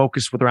specific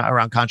focus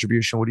around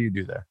contribution? What do you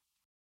do there?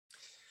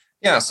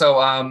 Yeah. So,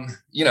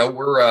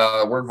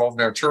 we're involved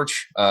in our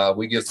church.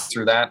 We give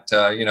through that,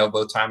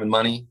 both time and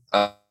money.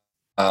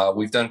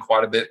 We've done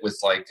quite a bit with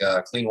like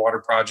clean water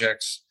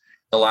projects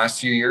the last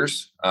few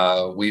years.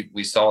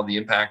 We saw the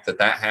impact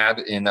that had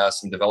in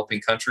some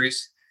developing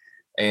countries.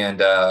 And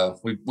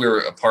we're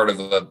a part of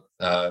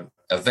a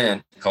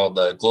event called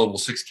the Global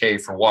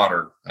 6K for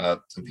Water.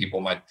 Some people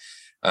might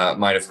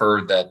have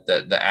heard that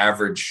the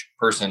average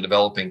person in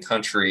developing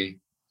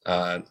country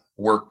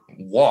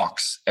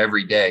walks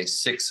every day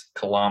 6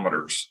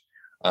 kilometers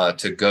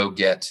to go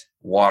get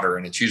water,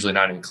 and it's usually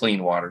not even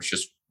clean water; it's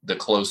just the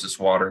closest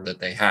water that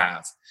they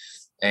have.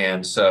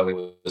 And so it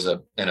was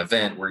an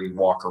event where you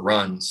walk or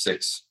run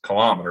 6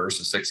 kilometers,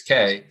 a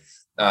 6K,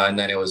 And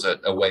then it was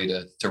a way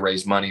to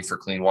raise money for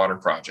clean water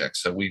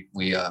projects. So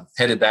we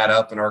headed that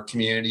up in our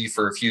community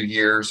for a few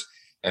years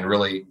and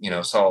really,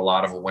 saw a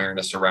lot of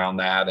awareness around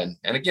that. And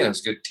again, it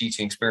was a good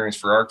teaching experience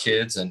for our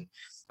kids and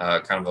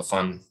kind of a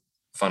fun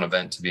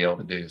event to be able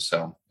to do.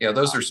 So,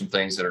 those are some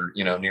things that are,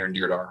 near and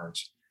dear to our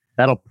hearts.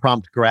 That'll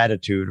prompt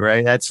gratitude,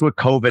 right? That's what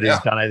COVID has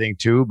done, I think,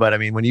 too. But I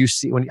mean, when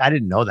I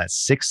didn't know that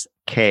 6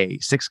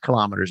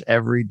 kilometers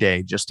every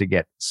day just to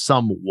get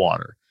some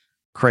water.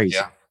 Crazy.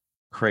 Yeah.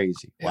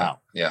 Crazy. Yeah. Wow.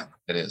 Yeah,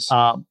 it is.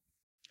 How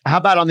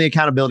about on the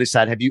accountability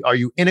side? Are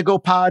you in a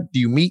GoPod? Do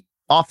you meet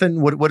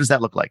often? What does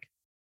that look like?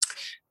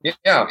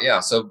 Yeah.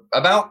 So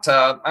about,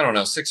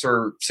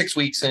 6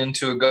 weeks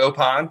into a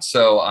GoPod.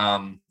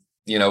 So,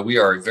 we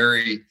are a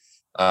very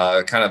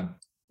kind of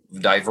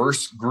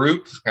diverse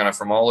group kind of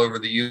from all over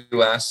the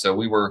US. So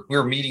we were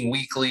meeting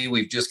weekly.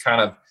 We've just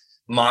kind of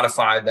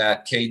modified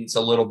that cadence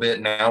a little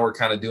bit. Now we're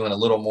kind of doing a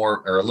little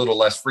more or a little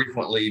less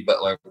frequently,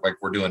 but like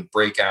we're doing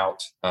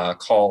breakout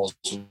calls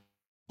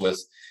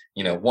with,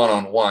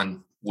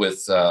 one-on-one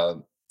with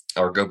our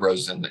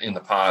GoBros in the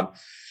pod.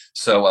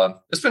 So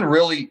it's been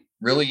really,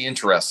 really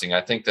interesting.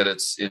 I think that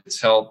it's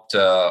helped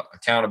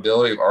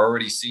accountability. I've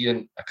already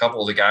seen a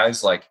couple of the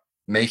guys like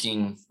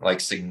making like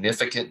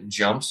significant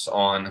jumps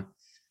on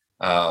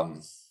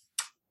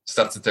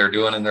stuff that they're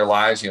doing in their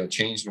lives,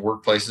 changing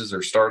workplaces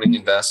or starting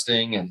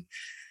investing. And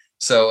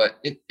so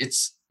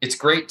it's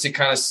great to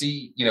kind of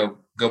see,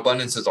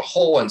 GoBundance as a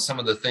whole and some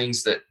of the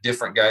things that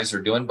different guys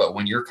are doing. But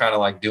when you're kind of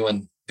like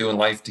doing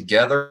life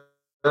together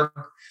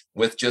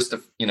with just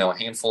a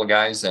handful of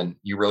guys and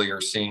you really are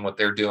seeing what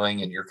they're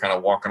doing and you're kind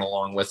of walking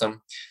along with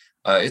them,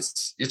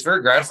 it's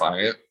very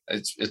gratifying.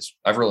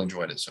 I've really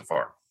enjoyed it so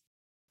far.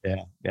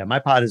 Yeah. My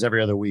pod is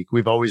every other week.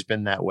 We've always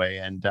been that way,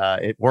 and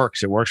it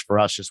works. It works for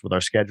us just with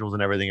our schedules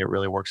and everything. It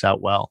really works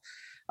out well.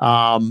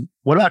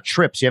 What about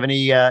trips? Do you have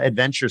any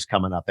adventures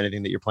coming up?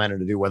 Anything that you're planning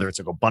to do, whether it's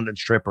a GoBundance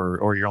trip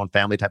or your own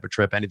family type of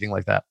trip, anything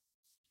like that?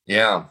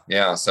 Yeah.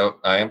 So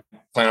I am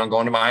planning on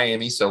going to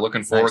Miami. So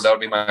looking forward. Nice. That'll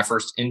be my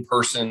first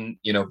in-person,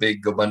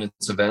 big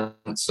GoBundance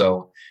event.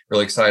 So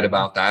really excited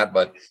about that.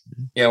 But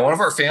one of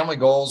our family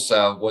goals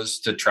was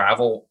to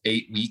travel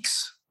 8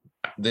 weeks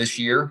this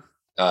year.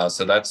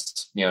 So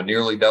that's,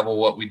 nearly double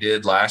what we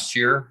did last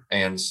year.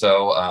 And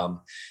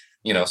so,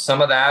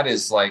 some of that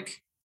is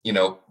like,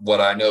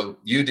 what I know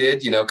you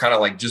did, kind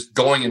of like just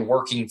going and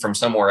working from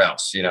somewhere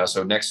else,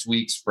 so next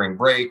week, spring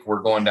break,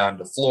 we're going down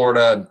to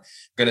Florida and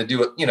going to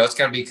do it. It's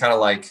going to be kind of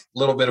like a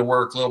little bit of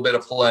work, a little bit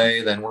of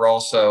play. Then we're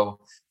also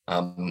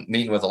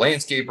meeting with a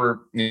landscaper,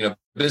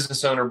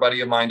 business owner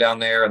buddy of mine down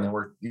there. And then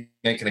we're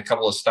making a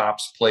couple of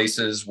stops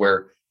places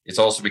where it's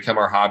also become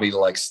our hobby to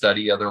like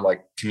study other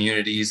like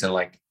communities and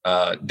like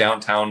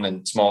downtown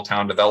and small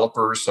town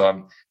developers. So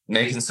I'm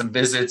making some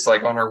visits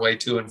like on our way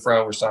to and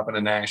from. We're stopping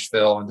in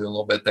Nashville and doing a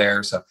little bit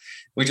there. So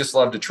we just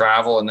love to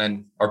travel. And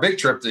then our big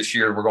trip this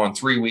year, we're going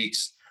 3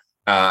 weeks,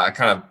 kind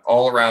of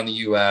all around the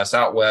US.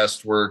 Out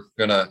west, we're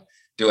going to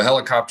do a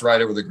helicopter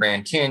ride over the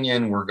Grand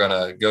Canyon. We're going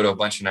to go to a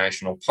bunch of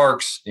national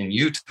parks in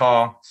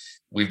Utah.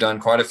 We've done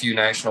quite a few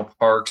national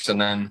parks. And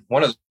then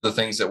one of the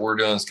things that we're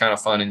doing is kind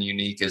of fun and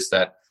unique is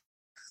that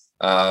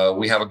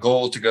we have a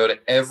goal to go to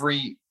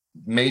every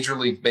Major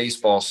League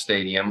Baseball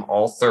stadium,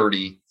 all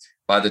 30,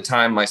 by the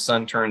time my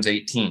son turns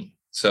 18.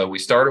 So we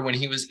started when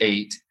he was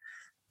 8,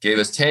 gave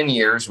us 10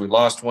 years. We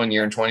lost 1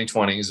 year in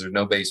 2020 because there's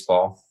no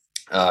baseball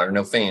or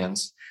no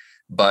fans.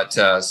 But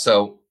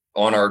so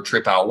on our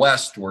trip out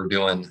west, we're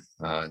doing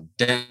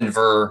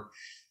Denver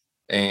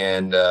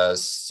and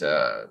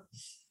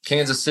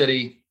Kansas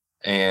City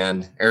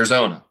and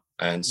Arizona.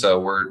 And so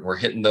we're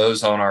hitting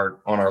those on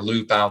our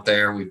loop out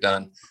there. We've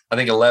done, I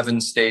think, 11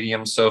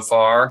 stadiums so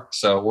far.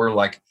 So we're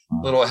like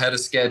a little ahead of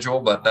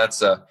schedule, but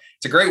it's a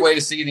great way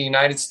to see the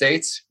United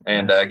States.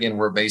 And again,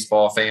 we're a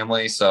baseball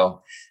family,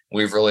 so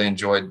we've really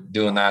enjoyed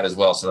doing that as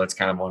well. So that's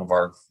kind of one of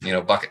our,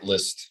 bucket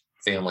list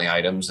family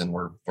items. And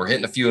we're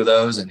hitting a few of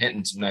those and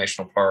hitting some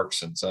national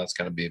parks. And so that's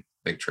going to be a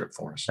big trip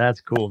for us.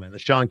 That's cool, man. The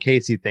Sean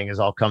Casey thing is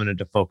all coming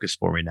into focus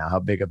for me now, how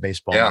big a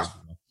baseball is.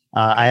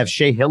 I have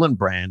Shea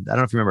Hillenbrand. I don't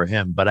know if you remember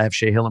him, but I have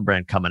Shea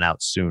Hillenbrand coming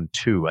out soon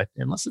too.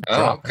 Unless it's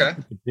dropped. I don't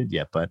think it did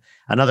yet, but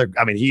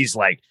he's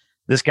like,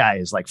 this guy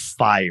is like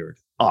fired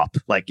up.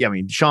 Like,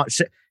 Sean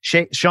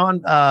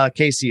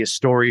Casey's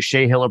story,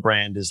 Shea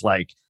Hillenbrand is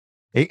like,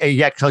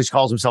 he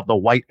calls himself the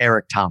white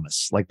Eric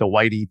Thomas, like the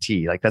white ET.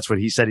 Like that's what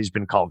he said he's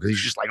been called because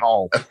he's just like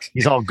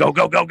he's all go,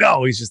 go, go,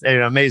 go. He's just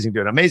an amazing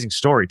dude. Amazing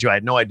story too. I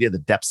had no idea the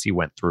depths he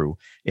went through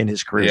in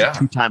his career. He's a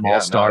 2-time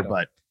All-Star,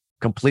 but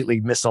completely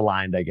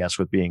misaligned, I guess,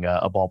 with being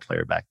a ball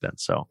player back then.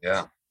 So,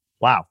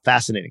 wow,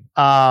 fascinating.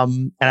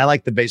 And I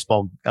like the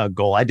baseball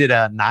goal. I did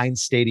a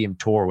 9-stadium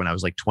tour when I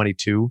was like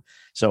 22.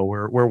 So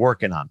we're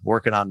working on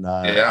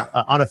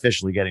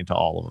unofficially getting to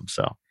all of them.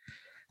 So,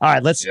 all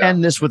right, let's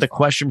end this with a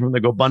question from the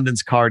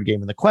GoBundance card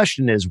game. And the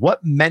question is, what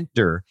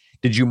mentor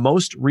did you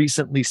most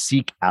recently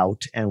seek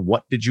out and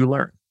what did you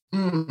learn?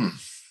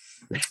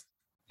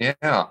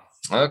 Yeah.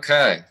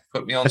 Okay.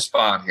 Put me on the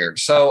spot here.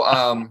 So,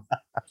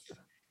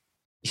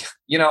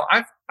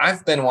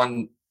 I've been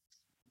one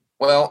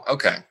Well,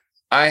 okay.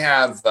 I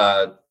have,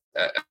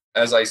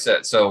 as I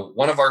said, so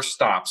one of our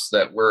stops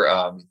that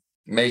we're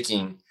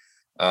making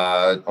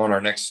on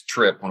our next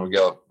trip when we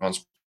go on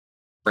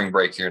spring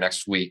break here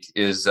next week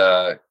is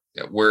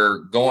we're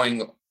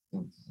going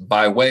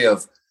by way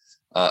of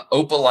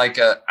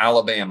Opelika,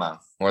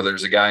 Alabama, where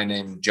there's a guy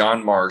named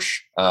John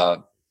Marsh,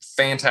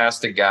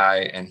 fantastic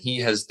guy. And he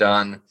has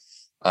done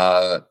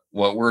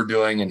what we're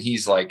doing. And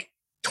he's like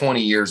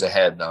 20 years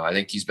ahead, though. I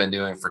think he's been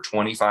doing it for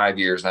 25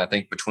 years. And I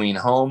think between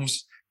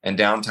homes and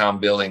downtown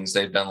buildings,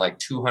 they've done like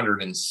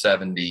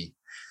 270,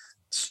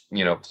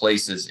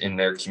 places in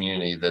their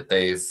community that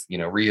they've,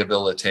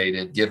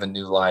 rehabilitated, given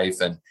new life.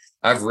 And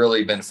I've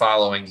really been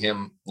following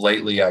him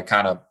lately. I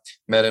kind of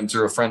met him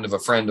through a friend of a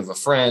friend of a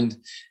friend.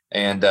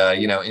 And,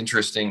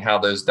 interesting how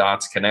those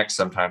dots connect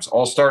sometimes,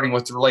 all starting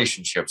with the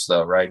relationships,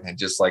 though, right? And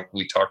just like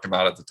we talked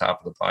about at the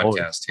top of the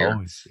podcast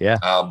always. Yeah.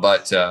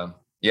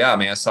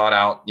 I sought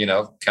out,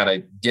 kind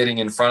of getting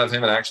in front of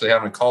him and actually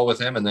having a call with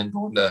him and then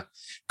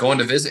going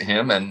to visit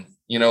him and,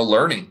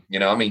 learning,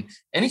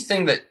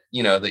 anything that,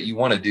 that you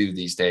want to do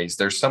these days,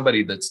 there's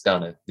somebody that's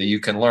done it that you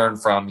can learn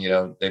from.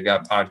 They've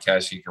got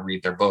podcasts, you can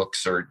read their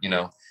books or,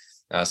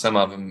 some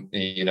of them,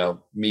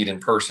 meet in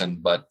person.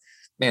 But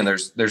man,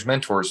 there's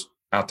mentors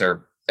out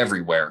there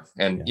everywhere.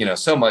 And,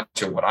 so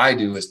much of what I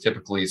do is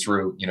typically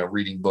through,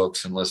 reading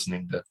books and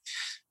listening to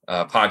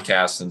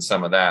podcasts and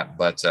some of that.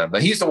 But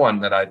he's the one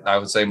that I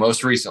would say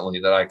most recently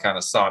that I kind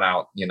of sought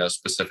out,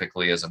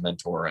 specifically as a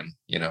mentor and,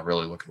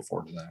 really looking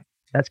forward to that.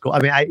 That's cool. I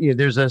mean,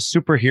 there's a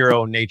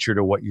superhero nature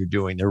to what you're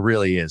doing. There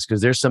really is,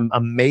 because there's some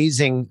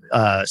amazing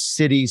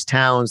cities,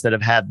 towns that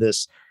have had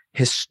this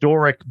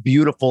historic,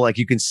 beautiful, like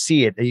you can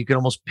see it and you can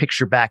almost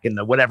picture back in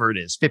the whatever it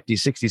is, 50s,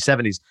 60s,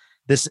 70s,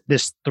 this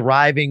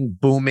thriving,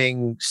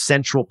 booming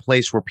central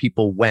place where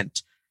people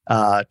went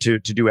to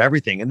do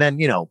everything. And then,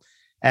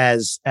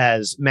 as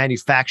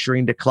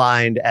manufacturing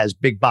declined, as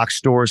big box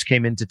stores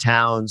came into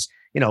towns,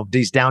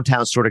 these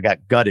downtowns sort of got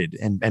gutted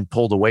and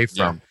pulled away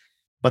from. Yeah.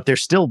 But they're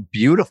still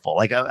beautiful.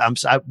 Like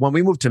when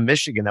we moved to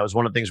Michigan, that was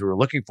one of the things we were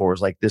looking for,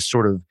 was like this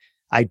sort of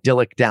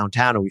idyllic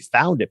downtown, and we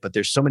found it. But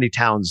there's so many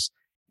towns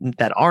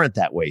that aren't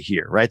that way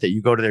here, right? That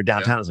you go to their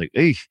downtown, it's like,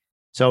 eesh.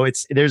 So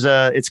it's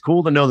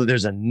cool to know that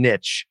there's a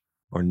niche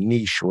or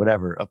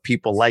whatever, of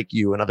people like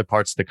you in other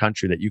parts of the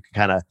country that you can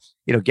kind of,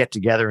 get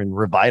together and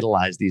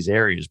revitalize these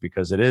areas,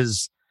 because it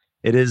is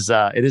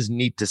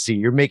neat to see.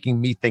 You're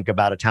making me think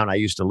about a town I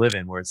used to live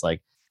in where it's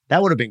like,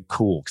 that would have been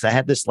cool. Cause I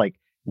had this like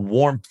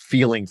warm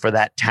feeling for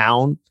that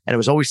town. And it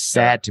was always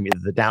sad to me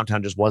that the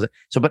downtown just wasn't.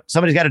 So, but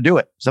somebody's got to do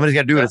it. Somebody's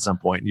got to do it at some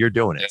point, and you're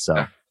doing it.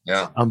 So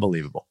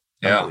unbelievable.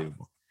 Yeah.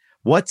 Unbelievable.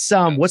 What's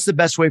the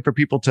best way for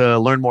people to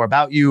learn more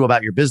about you,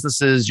 about your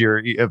businesses,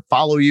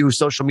 follow you,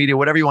 social media,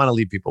 whatever you want to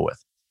leave people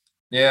with?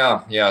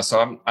 Yeah.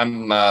 So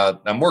I'm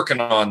working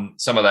on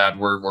some of that.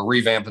 We're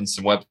revamping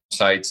some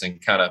websites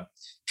and kind of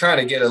trying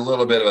to get a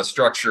little bit of a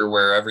structure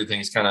where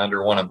everything's kind of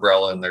under one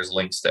umbrella and there's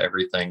links to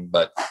everything.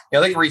 But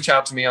they can reach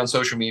out to me on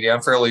social media.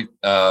 I'm fairly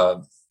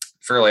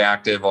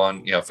active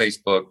on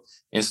Facebook,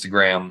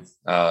 Instagram,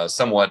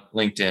 somewhat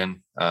LinkedIn.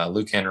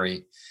 Luke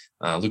Henry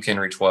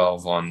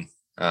 12 on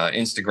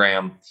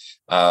Instagram.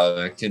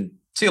 Can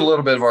see a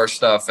little bit of our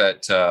stuff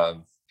at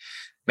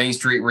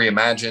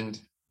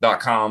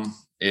MainStreetReimagined.com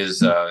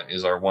is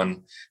our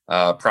one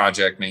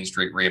project, Main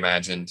Street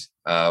Reimagined,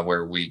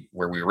 where we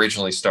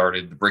originally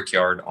started. The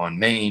Brickyard on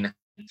Main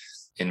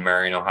in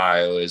Marion,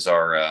 Ohio is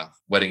our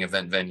wedding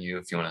event venue.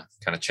 If you want to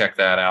kind of check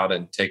that out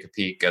and take a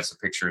peek, got some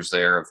pictures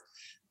there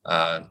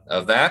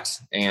of that.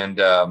 And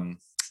I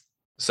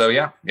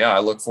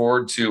look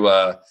forward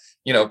to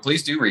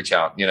please do reach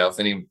out. If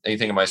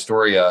anything in my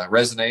story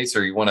resonates,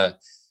 or you want to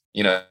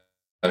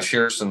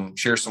share some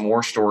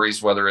war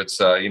stories, whether it's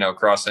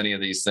across any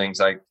of these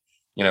things. I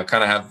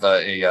kind of have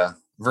a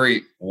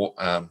very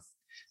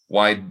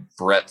wide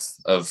breadth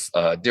of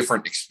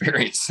different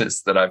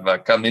experiences that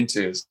I've come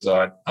into.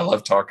 So I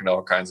love talking to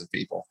all kinds of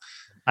people.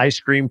 Ice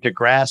cream to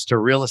grass to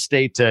real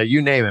estate to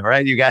you name it,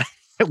 right? You got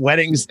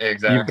weddings.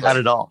 Exactly. You've got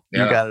it all.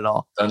 Yeah. You got it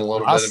all. Done a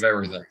little bit of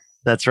everything.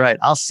 That's right.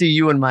 I'll see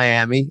you in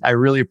Miami. I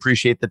really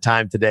appreciate the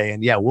time today.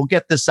 And we'll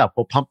get this up.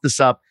 We'll pump this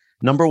up.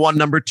 Number 1,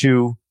 number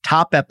 2,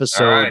 top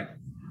episode. All right.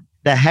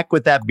 The heck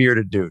with that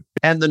bearded dude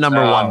and the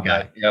number 1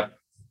 guy. Yep.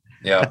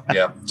 Yeah.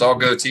 It's all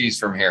goatees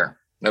from here.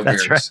 No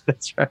beards.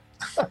 That's right.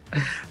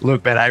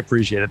 Luke, man, I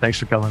appreciate it. Thanks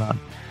for coming on.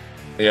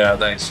 Yeah,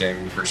 thanks,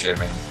 Jamie. Appreciate it,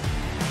 man.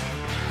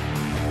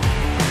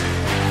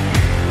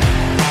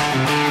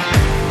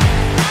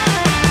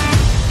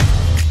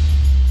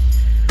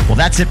 Well,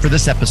 that's it for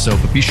this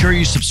episode, but be sure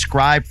you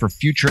subscribe for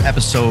future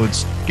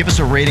episodes. Give us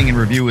a rating and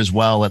review as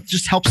well. It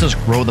just helps us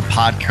grow the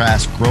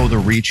podcast, grow the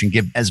reach, and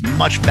give as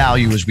much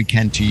value as we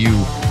can to you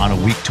on a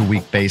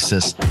week-to-week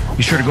basis.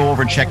 Be sure to go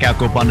over and check out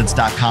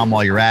GoBundance.com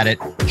while you're at it.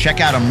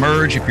 Check out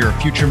Emerge if you're a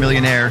future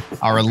millionaire,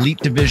 our elite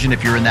division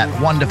if you're in that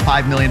 $1 to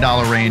 $5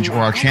 million range, or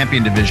our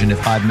champion division at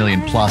 $5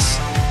 million plus.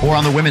 Or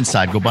on the women's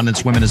side,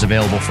 GoBundance Women is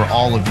available for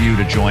all of you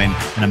to join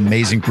an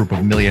amazing group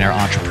of millionaire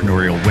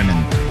entrepreneurial women.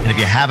 And if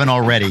you haven't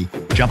already,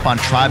 jump on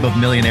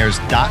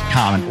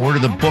tribeofmillionaires.com and order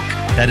the book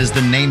that is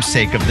the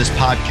namesake of this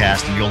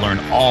podcast, and you'll learn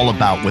all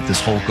about what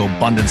this whole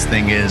GoBundance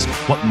thing is,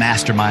 what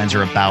masterminds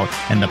are about,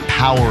 and the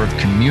power of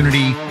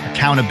community,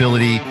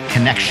 accountability,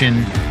 connection,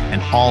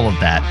 and all of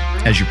that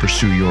as you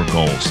pursue your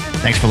goals.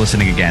 Thanks for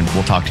listening again.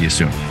 We'll talk to you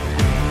soon.